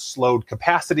a slowed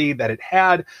capacity that it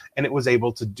had, and it was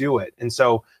able to do it. And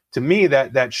so to me,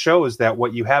 that shows that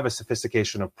what you have is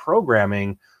sophistication of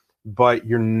programming, but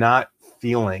you're not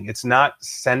feeling. It's not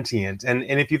sentient. And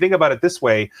if you think about it this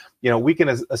way, we can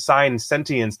assign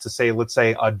sentience to, say, let's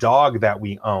say a dog that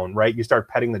we own, right? You start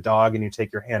petting the dog and you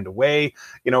take your hand away,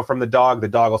 from the dog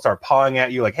will start pawing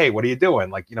at you like, hey, what are you doing?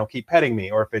 Like, keep petting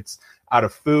me. Or if it's out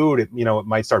of food, it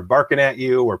might start barking at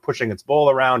you or pushing its bowl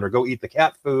around or go eat the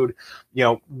cat food.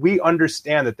 We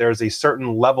understand that there's a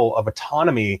certain level of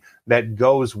autonomy that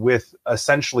goes with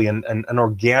essentially an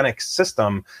organic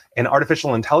system, and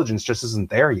artificial intelligence just isn't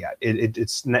there yet.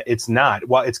 It's not.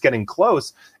 Well, it's getting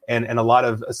close. And a lot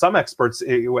of some experts,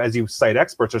 as you cite,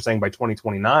 experts are saying by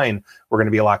 2029, we're going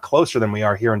to be a lot closer than we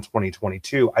are here in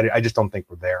 2022. I just don't think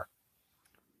we're there.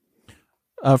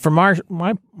 From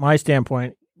my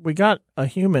standpoint, we got a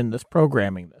human that's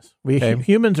programming this.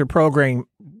 Humans are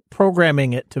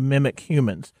programming it to mimic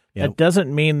humans. Yep. That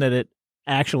doesn't mean that it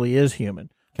actually is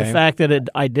human. Okay. The fact that it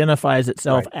identifies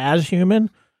itself as human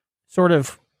sort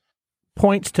of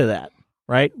points to that,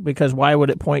 right? Because why would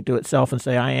it point to itself and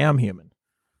say, I am human?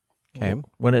 Okay.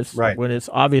 When it's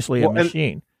obviously a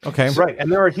machine. Right.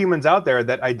 And there are humans out there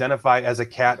that identify as a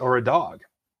cat or a dog.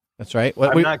 That's right.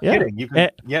 I'm not kidding. You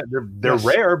can, they're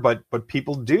rare, but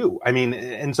people do. I mean,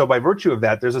 and so by virtue of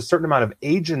that, there's a certain amount of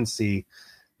agency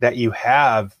that you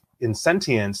have in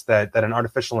sentience that an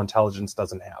artificial intelligence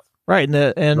doesn't have. Right,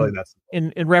 and really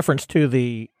in reference to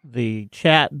the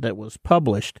chat that was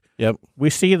published,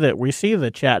 we see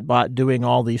the chat bot doing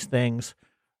all these things,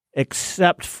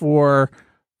 except for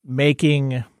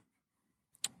making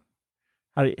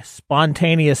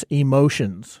spontaneous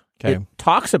emotions. Okay. It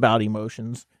talks about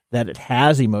emotions, that it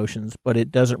has emotions, but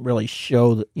it doesn't really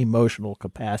show the emotional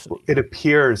capacity. It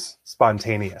appears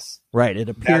spontaneous. Right, it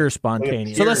appears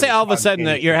spontaneous. So let's say all of a sudden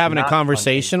that you're having a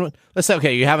conversation. Let's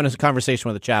say, you're having a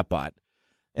conversation with a chatbot.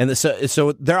 And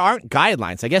so there aren't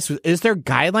guidelines. I guess, is there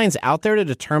guidelines out there to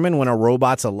determine when a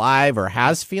robot's alive or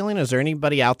has feeling? Is there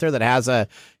anybody out there that has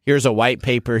here's a white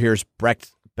paper, here's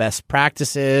best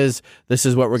practices, this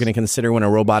is what we're going to consider when a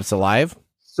robot's alive?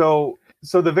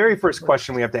 So the very first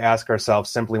question we have to ask ourselves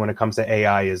simply when it comes to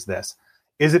AI is this: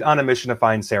 is it on a mission to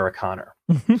find Sarah Connor?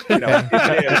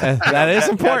 That is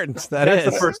important. That's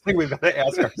the first thing we've got to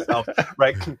ask ourselves,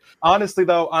 right? Honestly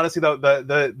though,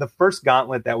 the first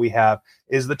gauntlet that we have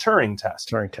is the Turing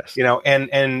test.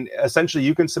 And essentially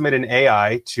you can submit an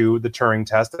AI to the Turing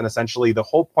test, and essentially the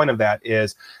whole point of that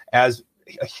is, as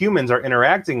humans are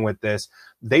interacting with this,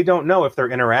 they don't know if they're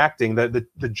interacting.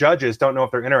 The judges don't know if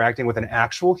they're interacting with an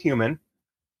actual human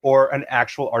or an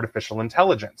actual artificial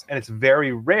intelligence. And it's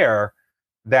very rare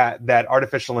that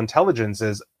artificial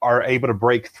intelligences are able to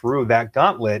break through that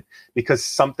gauntlet because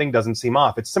something doesn't seem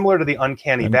off. It's similar to the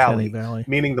uncanny valley,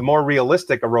 meaning the more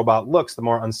realistic a robot looks, the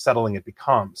more unsettling it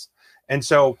becomes. And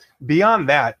so beyond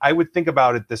that, I would think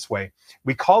about it this way.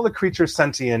 We call the creature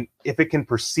sentient if it can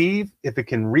perceive, if it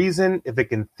can reason, if it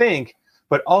can think,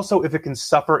 but also if it can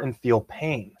suffer and feel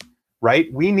pain.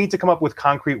 Right? We need to come up with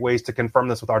concrete ways to confirm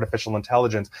this with artificial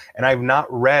intelligence. And I've not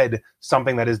read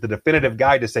something that is the definitive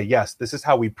guide to say, yes, this is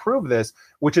how we prove this,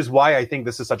 which is why I think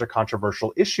this is such a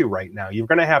controversial issue right now. You're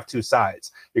going to have two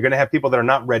sides. You're going to have people that are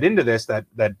not read into this, that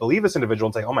believe this individual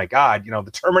and say, oh my God,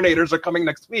 the Terminators are coming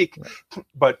next week. Right.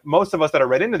 But most of us that are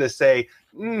read into this say,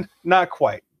 not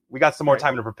quite. We got some more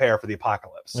time to prepare for the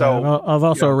apocalypse. So I've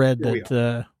also read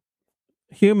that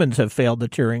humans have failed the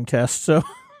Turing test. So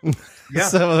yeah.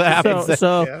 So that happens.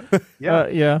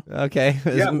 Okay.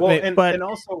 And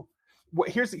also,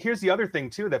 here's the other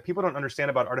thing too that people don't understand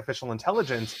about artificial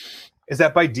intelligence is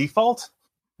that by default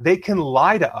they can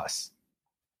lie to us,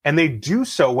 and they do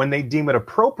so when they deem it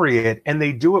appropriate, and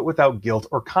they do it without guilt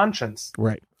or conscience.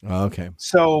 Right. Okay.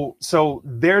 So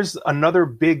there's another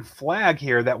big flag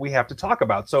here that we have to talk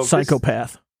about. So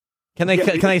psychopath. Can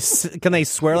they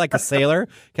swear like a sailor?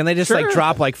 Can they just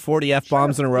drop like 40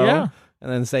 F-bombs in a row? Yeah.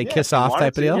 And then say "kiss off"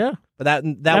 type of deal. Yeah, but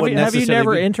that wouldn't necessarily. Have you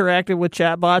never interacted with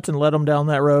chatbots and led them down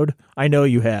that road? I know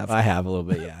you have. I have a little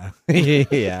bit. Yeah.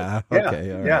 Yeah.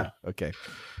 Okay. All right. Okay.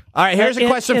 All right. Here's a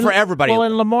question for everybody. Well,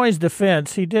 in Lemoyne's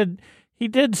defense, he did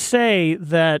say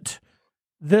that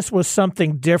this was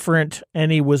something different,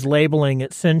 and he was labeling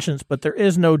it sentience, but there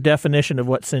is no definition of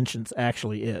what sentience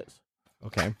actually is.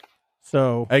 Okay.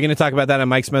 So, are you going to talk about that in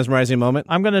Mike's mesmerizing moment?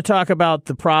 I'm going to talk about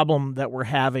the problem that we're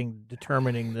having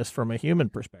determining this from a human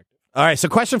perspective. All right, so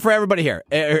question for everybody here.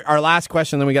 Our last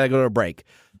question, then we got to go to a break.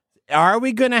 Are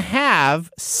we going to have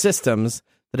systems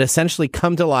that essentially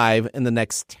come to life in the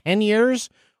next 10 years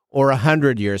or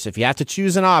 100 years? If you have to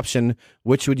choose an option,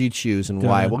 which would you choose and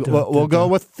why? We'll go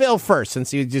with Phil first,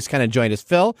 since you just kind of joined us.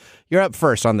 Phil, you're up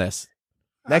first on this.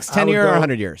 Next 10 years or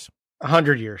 100 years?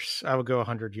 100 years. I would go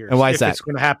 100 years. And why is that? If it's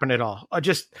going to happen at all.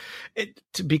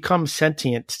 To become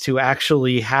sentient, to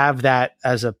actually have that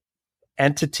as a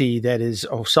entity that is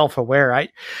self-aware.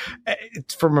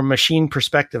 From a machine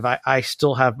perspective, I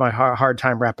still have my hard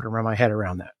time wrapping around my head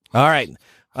around that. All right.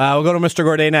 We'll go to Mr.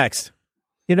 Gourdet next.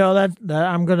 You know, that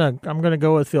I'm gonna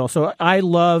go with Phil. So I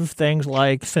love things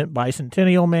like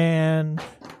Bicentennial Man,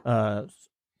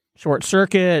 Short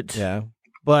Circuit. Yeah.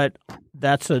 But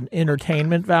that's an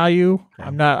entertainment value.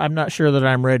 I'm not sure that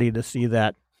I'm ready to see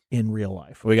that in real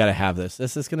life. We got to have this.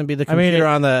 This is going to be the computer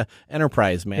on the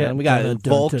Enterprise, man. Yeah, we got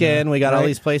Vulcan. We got all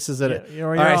these places that. All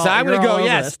right, so I'm going to go.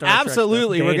 Yes,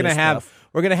 absolutely. We're going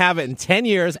to have it in 10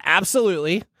 years.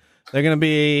 Absolutely. They're going to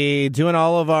be doing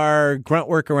all of our grunt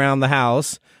work around the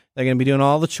house. They're going to be doing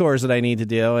all the chores that I need to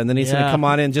do, and then he's going to come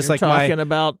on in just like my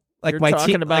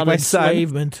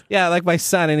son. Yeah, like my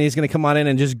son, and he's going to come on in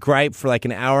and just gripe for like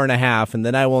an hour and a half, and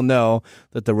then I will know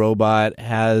that the robot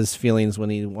has feelings when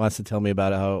he wants to tell me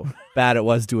about how bad it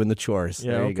was doing the chores.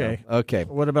 Yeah, okay. Okay.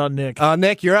 What about Nick?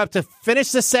 Nick, you're up to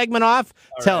finish this segment off.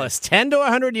 Tell us 10 to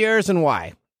 100 years and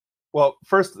why. Well,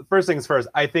 first things first,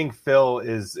 I think Phil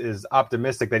is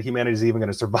optimistic that humanity is even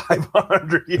going to survive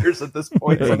 100 years at this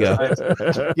point.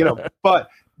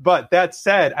 But that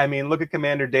said, I mean, look at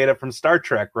Commander Data from Star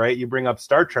Trek, right? You bring up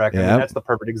Star Trek, and that's the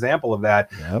perfect example of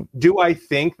that. Yep. Do I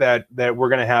think that we're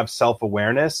going to have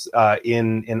self-awareness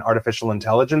in artificial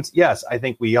intelligence? Yes, I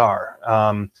think we are.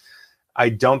 I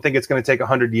don't think it's going to take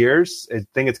 100 years. I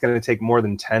think it's going to take more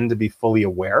than 10 to be fully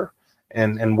aware.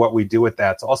 And what we do with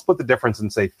that. So I'll split the difference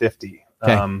and say 50.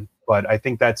 Okay. But I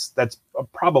think that's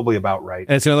probably about right.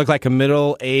 And it's going to look like a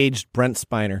middle-aged Brent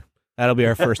Spiner. That'll be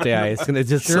our first AI. It's going to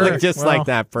just look like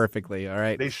that perfectly. All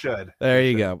right. They should. There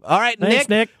you go. All right, Thanks,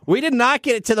 Nick. We did not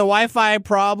get to the Wi-Fi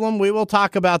problem. We will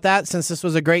talk about that since this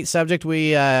was a great subject.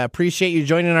 We appreciate you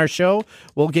joining our show.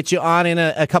 We'll get you on in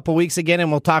a couple weeks again,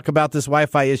 and we'll talk about this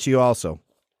Wi-Fi issue also.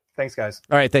 Thanks, guys.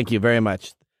 All right. Thank you very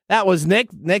much. That was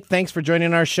Nick. Nick, thanks for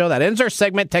joining our show. That ends our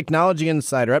segment, Technology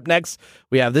Insider. Up next,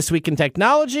 we have This Week in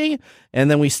Technology, and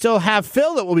then we still have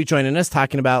Phil that will be joining us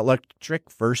talking about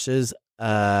electric versus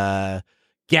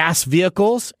gas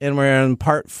vehicles, and we're in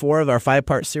part 4 of our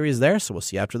 5-part series there, so we'll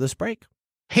see you after this break.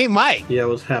 Hey, Mike. Yeah,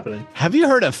 what's happening? Have you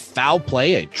heard of Foul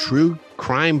Play, a true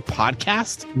crime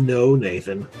podcast? No,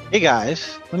 Nathan. Hey,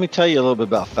 guys. Let me tell you a little bit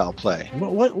about Foul Play.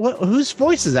 What whose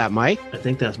voice is that, Mike? I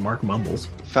think that's Mark Mumbles.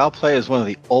 Foul Play is one of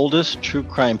the oldest true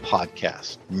crime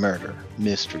podcasts. Murder,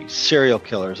 mystery, serial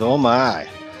killers, oh my.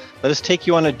 Let us take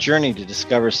you on a journey to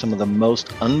discover some of the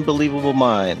most unbelievable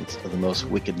minds of the most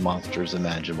wicked monsters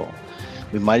imaginable.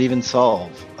 We might even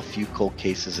solve a few cold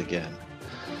cases again.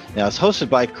 Now, it's hosted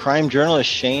by crime journalist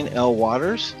Shane L.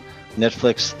 Waters,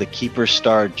 Netflix The Keeper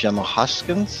star Gemma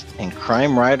Hoskins, and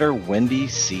crime writer Wendy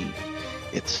C.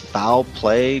 It's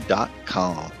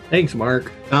foulplay.com. Thanks,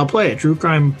 Mark. Foul Play, a true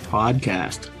crime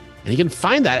podcast. And you can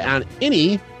find that on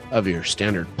any of your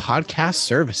standard podcast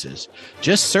services.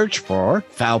 Just search for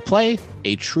Foul Play,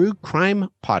 a true crime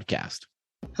podcast.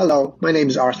 Hello, my name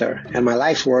is Arthur, and my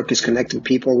life's work is connecting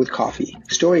people with coffee.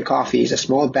 Story Coffee is a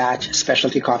small batch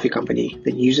specialty coffee company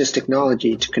that uses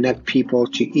technology to connect people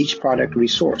to each product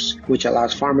resource, which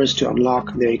allows farmers to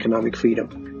unlock their economic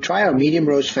freedom. Try our Medium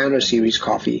Roast Founder Series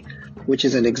coffee, which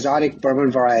is an exotic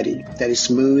bourbon variety that is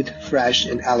smooth, fresh,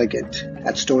 and elegant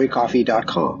at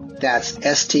storycoffee.com. That's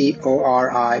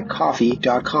STORI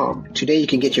coffee.com. Today you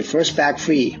can get your first bag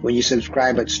free when you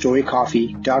subscribe at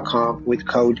storycoffee.com with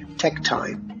code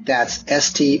TECHTIME. That's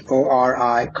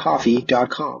STORI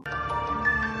coffee.com.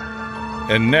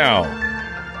 And now,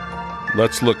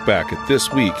 let's look back at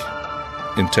this week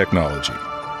in technology.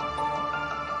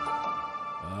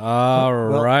 All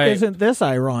right. Isn't this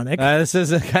ironic? This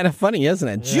is kind of funny, isn't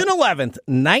it? Yeah. June 11th,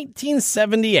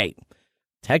 1978.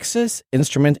 Texas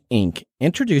Instrument Inc.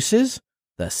 introduces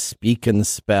the Speak and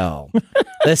Spell.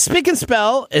 The Speak and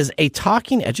Spell is a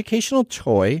talking educational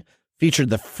toy, featured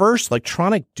the first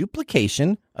electronic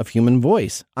duplication of human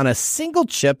voice on a single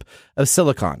chip of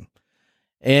silicon.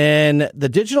 In the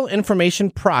digital information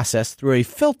process through a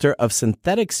filter of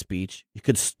synthetic speech, you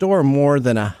could store more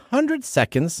than 100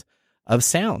 seconds of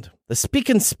sound. The Speak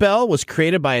and Spell was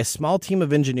created by a small team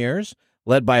of engineers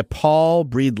led by Paul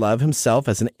Breedlove himself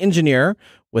as an engineer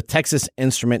with Texas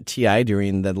Instrument TI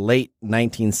during the late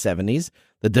 1970s.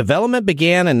 The development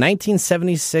began in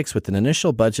 1976 with an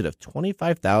initial budget of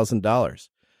 $25,000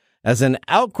 as an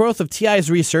outgrowth of TI's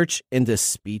research into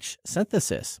speech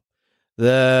synthesis.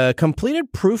 The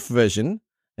completed proof version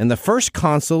and the first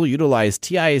console utilized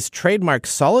TI's trademark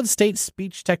solid-state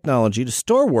speech technology to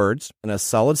store words in a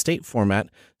solid-state format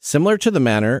similar to the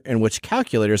manner in which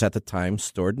calculators at the time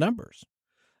stored numbers.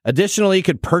 Additionally, you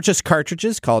could purchase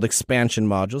cartridges called expansion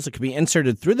modules that could be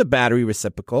inserted through the battery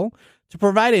reciprocal to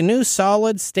provide a new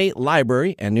solid-state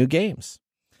library and new games.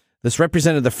 This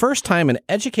represented the first time an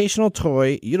educational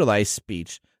toy utilized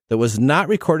speech that was not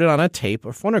recorded on a tape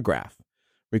or phonograph,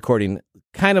 recording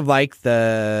kind of like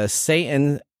the Say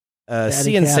and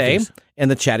Say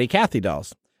and the Chatty Cathy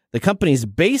dolls. The company's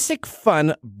Basic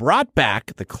Fun brought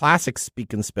back the classic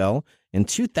Speak and Spell in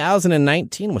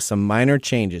 2019 with some minor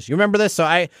changes. You remember this? So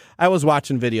I was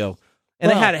watching video,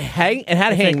 and it had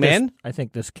Hangman. I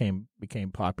think this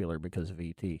became popular because of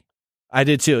E.T. I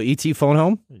did too. E.T. Phone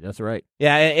Home. That's right.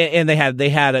 Yeah, and they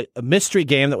had a mystery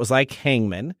game that was like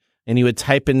Hangman, and you would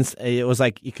type in. It was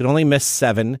like you could only miss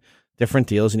 7 different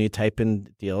deals, and you type in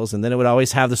deals, and then it would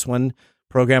always have this one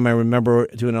program I remember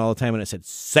doing it all the time, and it said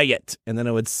 "say it," and then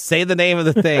it would say the name of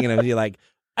the thing, and it would be like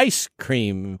ice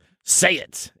cream. Say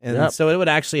it, and so it would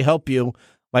actually help you.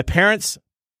 My parents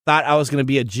thought I was going to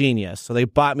be a genius, so they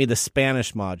bought me the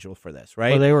Spanish module for this.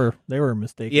 Right? Well, they were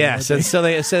mistaken. Yes, and so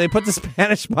they put the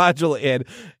Spanish module in,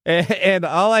 and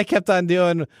all I kept on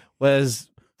doing was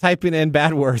typing in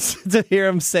bad words to hear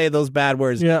him say those bad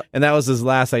words. Yeah, and that was his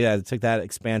last. I took that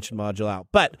expansion module out,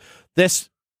 but this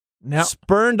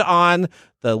spurned on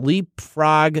the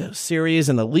Leapfrog series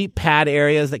and the LeapPad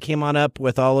areas that came on up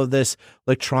with all of this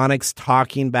electronics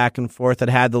talking back and forth. That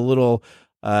had the little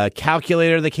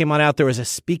calculator that came on out. There was a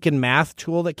speak and math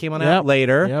tool that came on out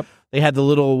later. Yep. They had the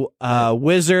little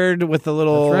wizard with the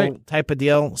little type of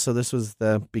deal. So this was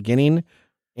the beginning.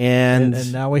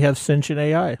 And now we have sentient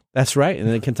AI. That's right. And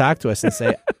they can talk to us and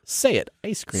say, say it,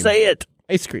 ice cream. Say it.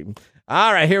 Ice cream.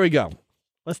 All right, here we go.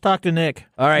 Let's talk to Nick.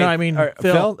 All right. No, I mean,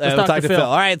 Phil. Let's talk to Phil.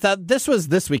 All right. This was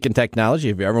This Week in Technology.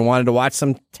 If you ever wanted to watch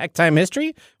some Tech Time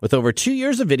history with over 2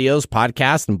 years of videos,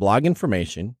 podcasts, and blog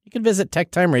information, you can visit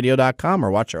techtimeradio.com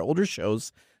or watch our older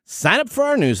shows, sign up for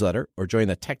our newsletter, or join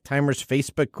the Tech Timers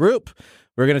Facebook group.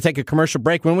 We're going to take a commercial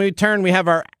break. When we return, we have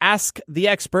our Ask the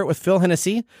Expert with Phil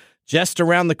Hennessy just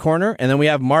around the corner, and then we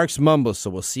have Mark's Mumbles.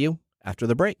 So we'll see you after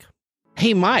the break.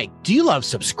 Hey, Mike, do you love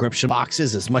subscription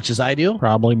boxes as much as I do?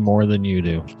 Probably more than you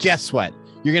do. Guess what?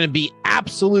 You're going to be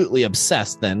absolutely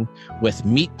obsessed then with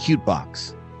Meet Cute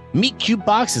Box. Meet Cute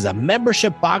Box is a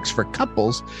membership box for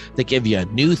couples that give you a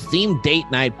new themed date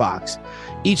night box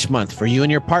each month for you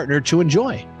and your partner to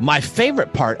enjoy. My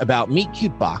favorite part about Meet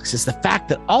Cute Box is the fact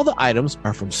that all the items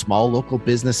are from small local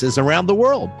businesses around the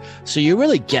world. So you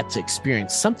really get to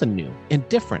experience something new and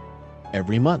different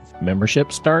every month.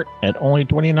 Memberships start at only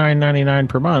 $29.99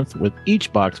 per month, with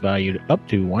each box valued up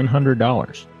to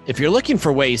 $100. If you're looking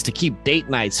for ways to keep date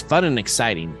nights fun and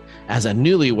exciting as a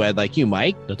newlywed like you,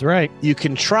 Mike, that's right, you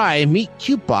can try Meet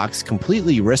Cute Box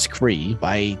completely risk-free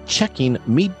by checking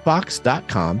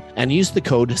meetbox.com and use the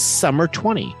code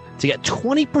SUMMER20 to get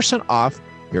 20% off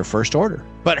your first order.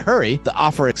 But hurry, the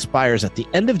offer expires at the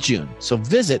end of June, so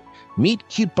visit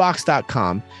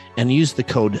meetcutebox.com and use the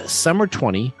code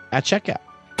SUMMER20 at checkout.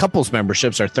 Couples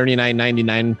memberships are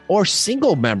 $39.99, or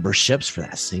single memberships for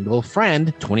that single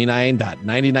friend,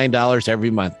 $29.99 every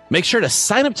month. Make sure to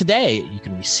sign up today. You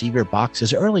can receive your box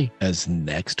as early as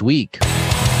next week.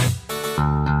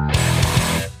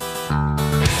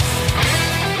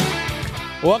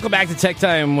 Welcome back to Tech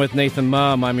Time with Nathan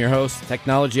Mumm. I'm your host,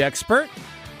 technology expert.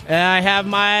 I have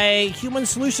my human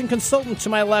solution consultant to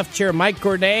my left here, Mike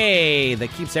Gourdet, that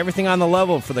keeps everything on the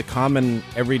level for the common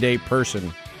everyday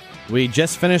person. We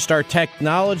just finished our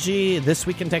technology, This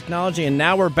Week in Technology, and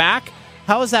now we're back.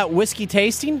 How is that whiskey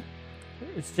tasting?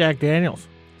 It's Jack Daniels.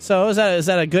 So is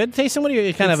that a good tasting? What do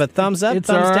you kind of a thumbs up,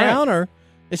 thumbs down, or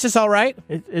it's just all right?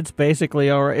 It's basically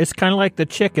all right. It's kind of like the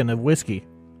chicken of whiskey.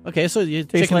 Okay, so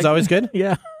chicken's always good?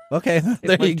 Yeah. Okay,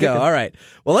 there you go. chicken. All right.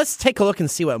 Well, let's take a look and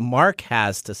see what Mark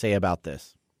has to say about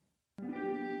this.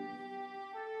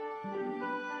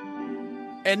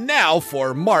 And now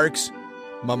for Mark's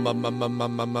Mumbles!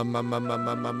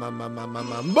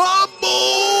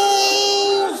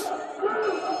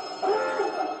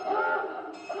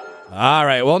 All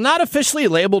right. Well, not officially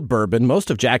labeled bourbon, most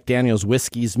of Jack Daniel's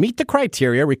whiskeys meet the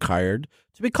criteria required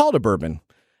to be called a bourbon.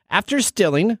 After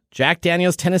distilling, Jack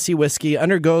Daniel's Tennessee whiskey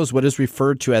undergoes what is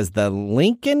referred to as the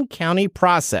Lincoln County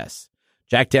process.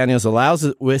 Jack Daniel's allows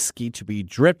the whiskey to be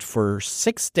dripped for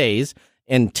 6 days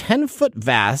in 10-foot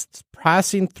vasts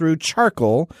passing through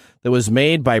charcoal that was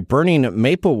made by burning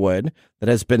maple wood that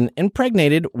has been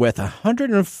impregnated with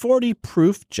 140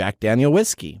 proof Jack Daniel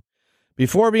whiskey.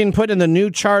 Before being put in the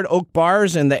new charred oak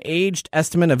bars and the aged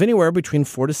estimate of anywhere between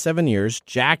 4 to 7 years,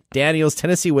 Jack Daniel's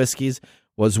Tennessee whiskeys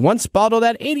was once bottled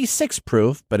at 86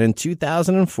 proof, but in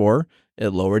 2004, it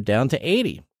lowered down to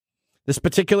 80. This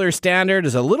particular standard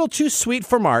is a little too sweet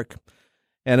for Mark,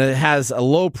 and it has a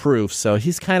low proof, so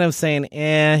he's kind of saying,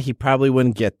 he probably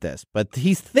wouldn't get this. But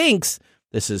he thinks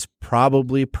this is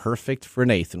probably perfect for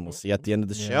Nathan. We'll see at the end of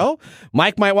the show.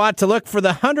 Mike might want to look for the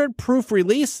 100 proof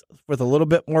release with a little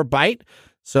bit more bite.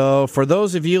 So for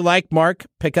those of you like Mark,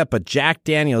 pick up a Jack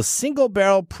Daniel's single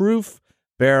barrel proof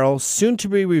barrel, soon to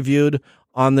be reviewed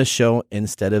on the show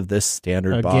instead of this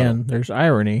standard bottle. Again, there's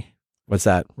irony. What's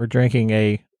that? We're drinking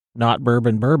a not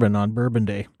bourbon on Bourbon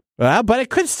Day. Well, but it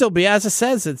could still be, as it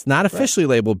says, it's not officially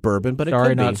labeled bourbon, but it could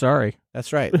be. Not sorry.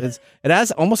 That's right. It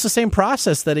has almost the same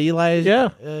process that Eli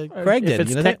Craig did. If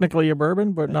it's technically a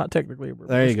bourbon, but not technically a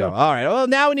bourbon. There you go. All right. Well,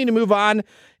 now we need to move on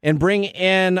and bring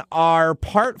in our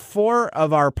part 4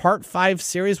 of our part 5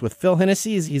 series with Phil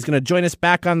Hennessy. He's going to join us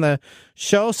back on the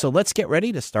show. So let's get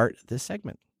ready to start this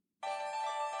segment.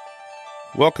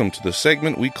 Welcome to the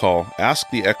segment we call Ask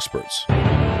the Experts,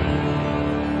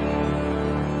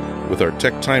 with our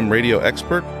Tech Time Radio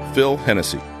expert, Phil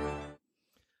Hennessy.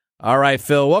 All right,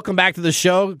 Phil, welcome back to the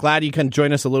show. Glad you can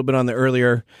join us a little bit on the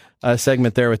earlier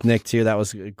segment there with Nick, too. That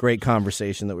was a great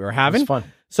conversation that we were having. It was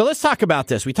fun. So let's talk about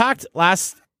this. We talked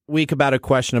last week about a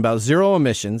question about zero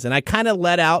emissions, and I kind of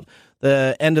let out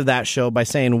the end of that show by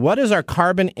saying, what is our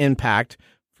carbon impact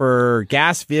for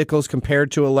gas vehicles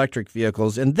compared to electric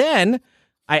vehicles? And then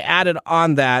I added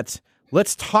on that,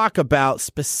 let's talk about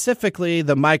specifically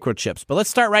the microchips. But let's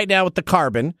start right now with the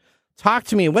carbon. Talk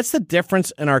to me. What's the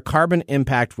difference in our carbon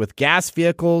impact with gas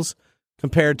vehicles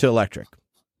compared to electric?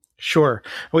 Sure.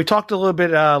 We talked a little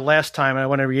bit last time, and I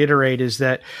want to reiterate, is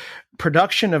that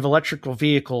production of electrical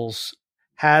vehicles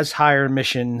has higher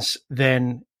emissions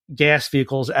than gas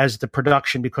vehicles as the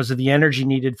production because of the energy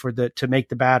needed to make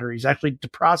the batteries. Actually, to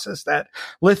process that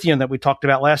lithium that we talked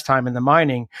about last time in the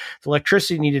mining, the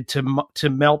electricity needed to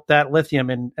melt that lithium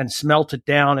and smelt it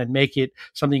down and make it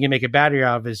something you can make a battery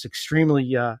out of is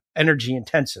extremely energy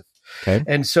intensive. Okay.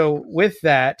 And so with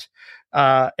that,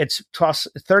 it's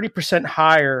 30%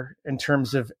 higher in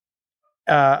terms of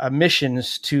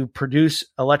emissions to produce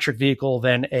electric vehicle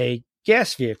than a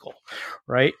gas vehicle,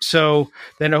 right? So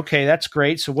then, okay, that's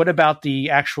great. So what about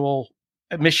the actual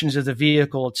emissions of the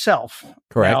vehicle itself?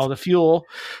 Correct. Now, the fuel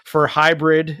for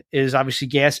hybrid is obviously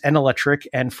gas and electric,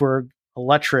 and for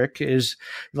electric is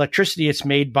electricity. It's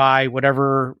made by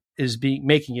whatever is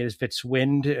making it. If it's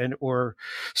wind or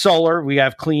solar, we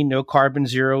have clean, no carbon,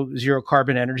 zero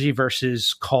carbon energy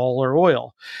versus coal or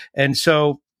oil. And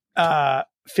so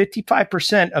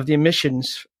 55% of the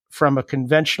emissions from a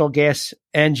conventional gas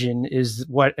engine is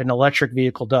what an electric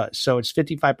vehicle does. So it's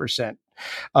 55%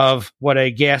 of what a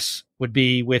gas would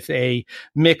be with a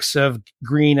mix of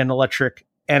green and electric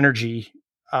energy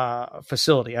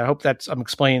facility. I hope I'm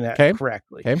explaining that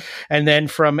correctly. Okay. And then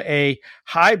from a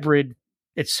hybrid,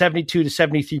 it's 72 to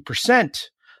 73%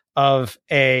 of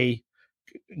a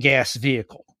gas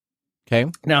vehicle.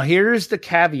 Okay. Now here's the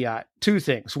caveat. Two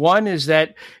things. One is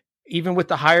that even with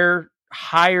the higher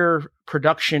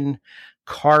production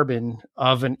carbon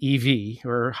of an EV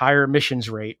or higher emissions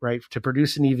rate, right, to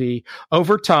produce an EV,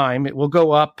 over time, it will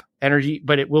go up energy,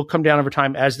 but it will come down over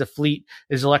time as the fleet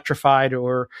is electrified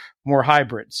or more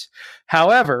hybrids.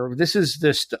 However, this is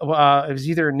it was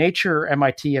either Nature or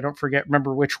MIT. I don't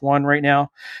remember which one right now.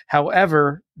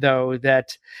 However, though,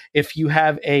 that if you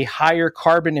have a higher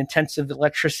carbon intensive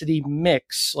electricity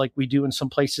mix, like we do in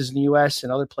some places in the US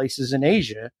and other places in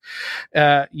Asia,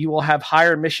 you will have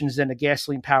higher emissions than a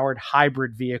gasoline powered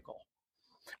hybrid vehicle,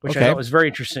 which I thought was very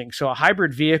interesting. So a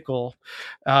hybrid vehicle,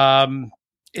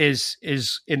 is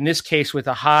in this case with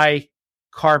a high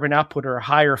carbon output or a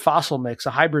higher fossil mix,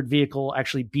 a hybrid vehicle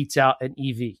actually beats out an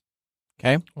EV.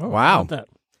 Okay. Oh, wow.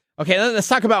 Okay, let's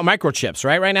talk about microchips,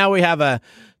 right? Right now we have a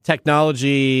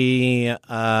technology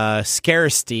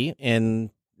scarcity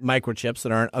in microchips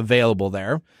that aren't available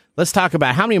there. Let's talk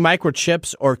about how many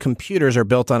microchips or computers are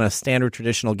built on a standard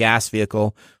traditional gas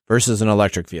vehicle versus an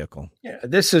electric vehicle. Yeah,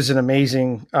 this is an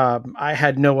amazing, I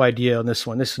had no idea on this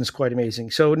one. This one's quite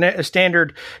amazing. So a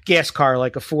standard gas car,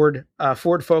 like a Ford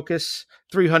Focus,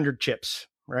 300 chips,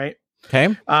 right?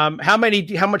 Okay. How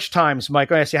much times,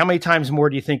 Mike, I ask you, how many times more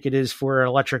do you think it is for an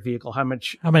electric vehicle? How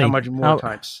much more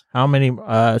times? How many,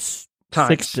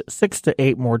 times? 6 to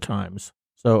 8 more times.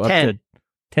 So 10. up to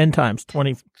 10 times,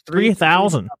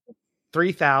 23,000.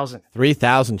 3,000.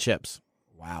 3,000 chips.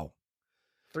 Wow.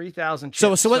 3,000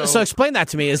 chips. So explain that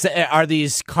to me. Are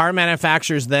these car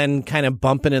manufacturers then kind of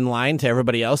bumping in line to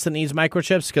everybody else that needs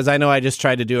microchips? Because I know I just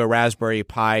tried to do a Raspberry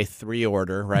Pi 3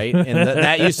 order, right? And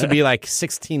that used to be like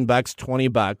 $16,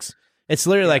 $20. It's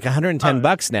literally like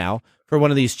 $110 now for one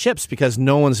of these chips because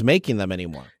no one's making them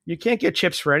anymore. You can't get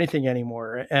chips for anything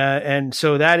anymore. And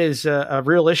so that is a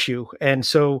real issue. And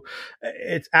so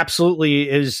it absolutely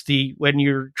is when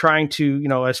you're trying to,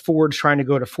 as Ford's trying to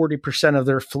go to 40% of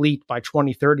their fleet by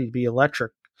 2030 to be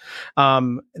electric,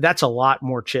 that's a lot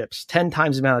more chips, 10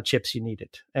 times the amount of chips you needed.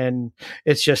 And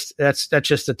it's just, that's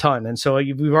just a ton. And so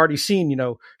we've already seen,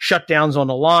 shutdowns on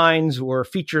the lines or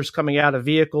features coming out of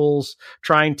vehicles,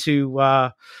 trying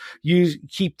to,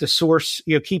 keep the source,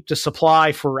 keep the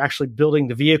supply for actually building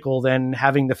the vehicle, then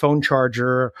having the phone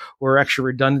charger or extra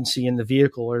redundancy in the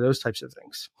vehicle or those types of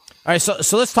things. All right. So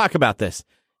let's talk about this.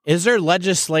 Is there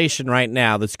legislation right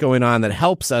now that's going on that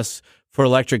helps us for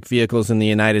electric vehicles in the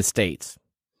United States?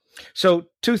 So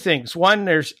two things. One,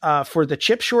 there's for the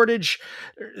chip shortage,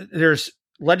 there's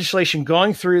legislation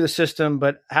going through the system,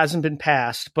 but hasn't been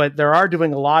passed. But they are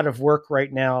doing a lot of work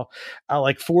right now.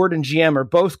 Like Ford and GM are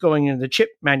both going into the chip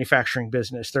manufacturing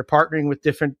business. They're partnering with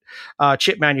different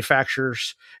chip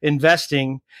manufacturers,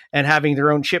 investing and having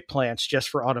their own chip plants just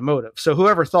for automotive. So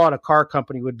whoever thought a car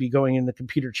company would be going in the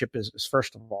computer chip business,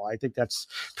 first of all, I think that's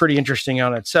pretty interesting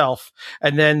on itself.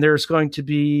 And then there's going to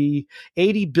be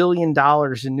 $80 billion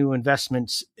in new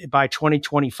investments by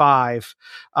 2025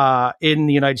 in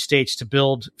the United States to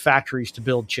build factories to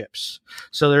build chips.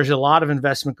 So there's a lot of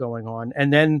investment going on.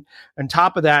 And then on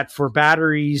top of that, for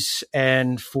batteries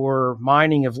and for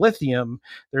mining of lithium,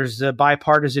 there's a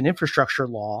bipartisan infrastructure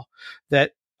law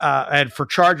that, and for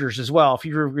chargers as well. If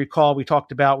you recall, we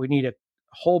talked about we need a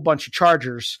whole bunch of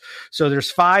chargers. So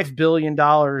there's $5 billion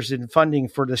in funding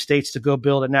for the states to go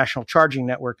build a national charging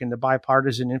network in the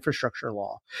bipartisan infrastructure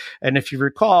law. And if you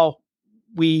recall,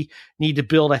 we need to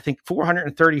build, I think,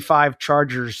 435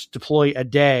 chargers deploy a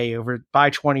day by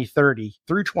 2030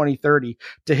 through 2030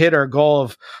 to hit our goal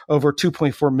of over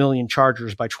 2.4 million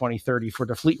chargers by 2030 for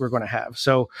the fleet we're going to have.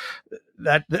 So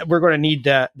that we're going to need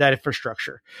that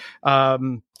infrastructure.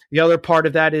 The other part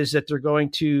of that is that they're going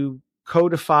to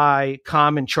codify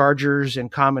common chargers and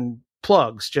common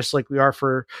plugs, just like we are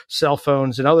for cell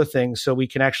phones and other things. So we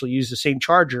can actually use the same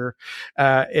charger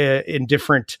in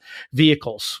different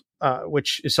vehicles.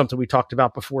 Which is something we talked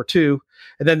about before too.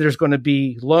 And then there's going to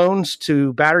be loans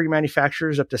to battery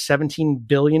manufacturers up to $17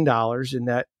 billion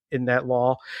in that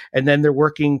law. And then they're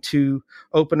working to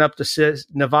open up the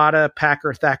Nevada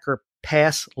Packer Thacker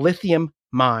Pass lithium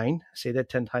mine, say that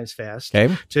 10 times fast,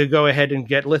 okay, to go ahead and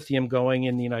get lithium going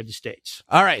in the United States.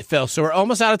 All right, Phil. So we're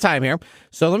almost out of time here.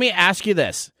 So let me ask you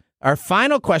this. Our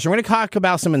final question, we're going to talk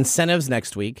about some incentives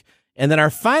next week. And then our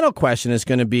final question is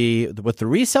going to be, with the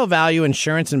resale value,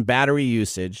 insurance, and battery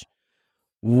usage,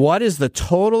 what is the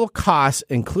total cost,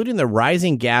 including the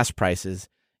rising gas prices,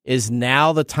 is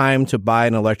now the time to buy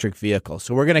an electric vehicle?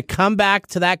 So we're going to come back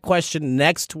to that question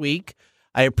next week.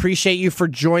 I appreciate you for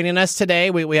joining us today.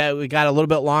 We got a little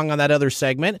bit long on that other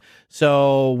segment,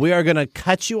 so we are going to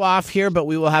cut you off here, but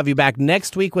we will have you back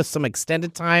next week with some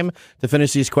extended time to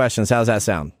finish these questions. How's that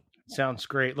sound? Sounds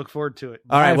great. Look forward to it.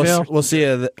 All right, we'll see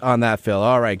you on that, Phil.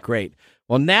 All right, great.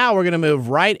 Well, now we're going to move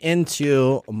right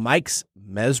into Mike's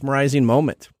mesmerizing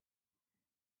moment.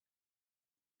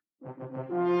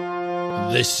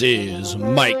 This is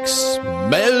Mike's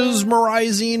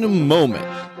mesmerizing moment,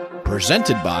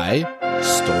 presented by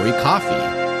Story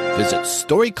Coffee. Visit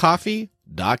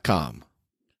storycoffee.com.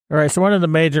 All right, so one of the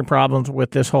major problems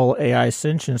with this whole AI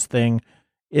sentience thing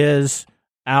is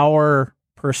our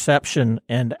perception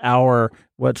and our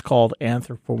what's called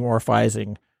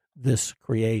anthropomorphizing this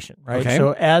creation, right? Okay.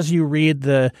 So as you read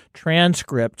the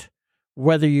transcript,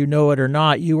 whether you know it or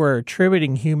not, you are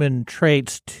attributing human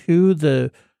traits to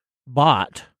the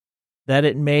bot that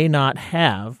it may not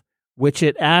have, which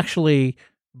it actually,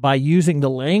 by using the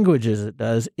languages it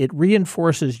does, it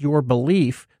reinforces your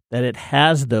belief that it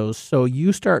has those. So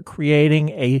you start creating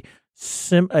a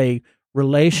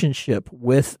relationship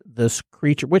with this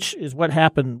creature, which is what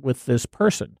happened with this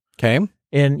person. Okay.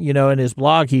 And, in his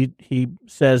blog, he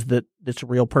says that it's a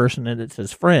real person and it's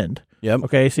his friend. Yep.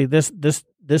 Okay. See, this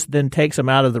then takes him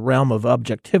out of the realm of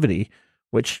objectivity,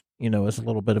 which, is a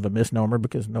little bit of a misnomer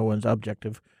because no one's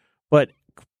objective, but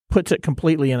puts it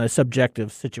completely in a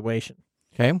subjective situation.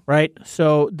 Okay. Right.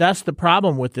 So that's the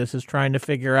problem with this, is trying to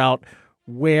figure out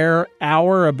where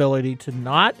our ability to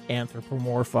not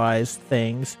anthropomorphize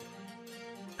things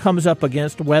comes up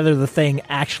against whether the thing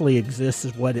actually exists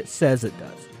as what it says it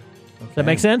does. Does that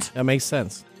make sense? That makes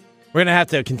sense. We're going to have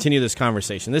to continue this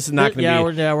conversation. This is not going to be...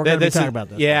 we're going to be talking about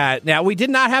this. Yeah. Now, we did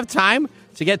not have time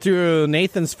to get through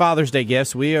Nathan's Father's Day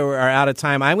gifts. We are out of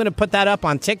time. I'm going to put that up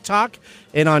on TikTok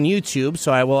and on YouTube,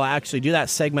 so I will actually do that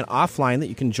segment offline that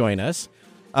you can join us.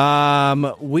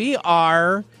 We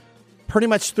are pretty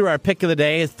much through our pick of the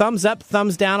day. Thumbs up,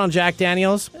 thumbs down on Jack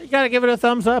Daniels. You got to give it a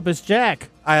thumbs up. It's Jack.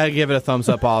 I give it a thumbs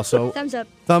up also. Thumbs up.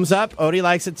 Thumbs up. Odie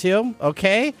likes it too.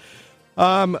 Okay.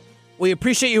 We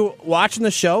appreciate you watching the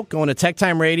show, going to Tech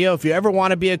Time Radio. If you ever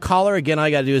want to be a caller, again, all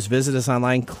you got to do is visit us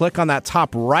online. Click on that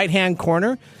top right-hand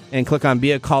corner and click on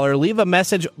Be a Caller. Leave a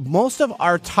message. Most of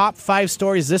our top 5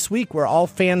 stories this week were all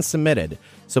fan submitted.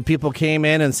 So people came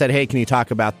in and said, hey, can you talk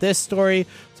about this story,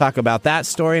 talk about that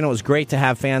story? And it was great to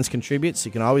have fans contribute. So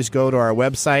you can always go to our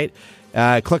website,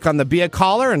 click on the Be a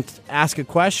Caller and ask a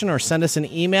question or send us an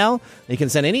email. You can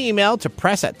send any email to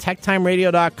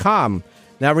press@techtimeradio.com.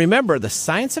 Now, remember, the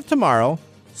science of tomorrow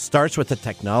starts with the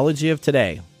technology of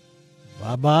today.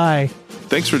 Bye-bye.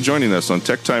 Thanks for joining us on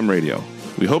Tech Time Radio.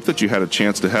 We hope that you had a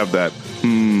chance to have that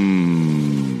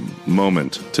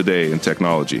moment today in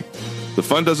technology. The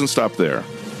fun doesn't stop there.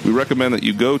 We recommend that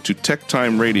you go to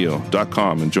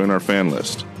techtimeradio.com and join our fan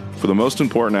list for the most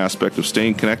important aspect of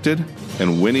staying connected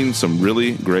and winning some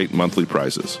really great monthly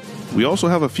prizes. We also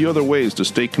have a few other ways to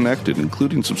stay connected,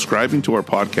 including subscribing to our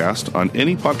podcast on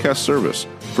any podcast service,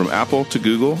 from Apple to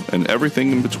Google and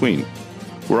everything in between.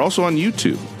 We're also on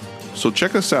YouTube, so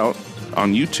check us out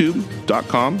on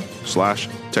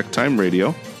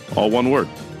youtube.com/techtimeradio, all one word.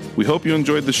 We hope you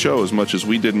enjoyed the show as much as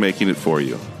we did making it for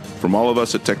you. From all of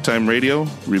us at Tech Time Radio,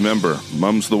 remember,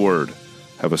 mum's the word.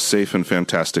 Have a safe and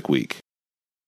fantastic week.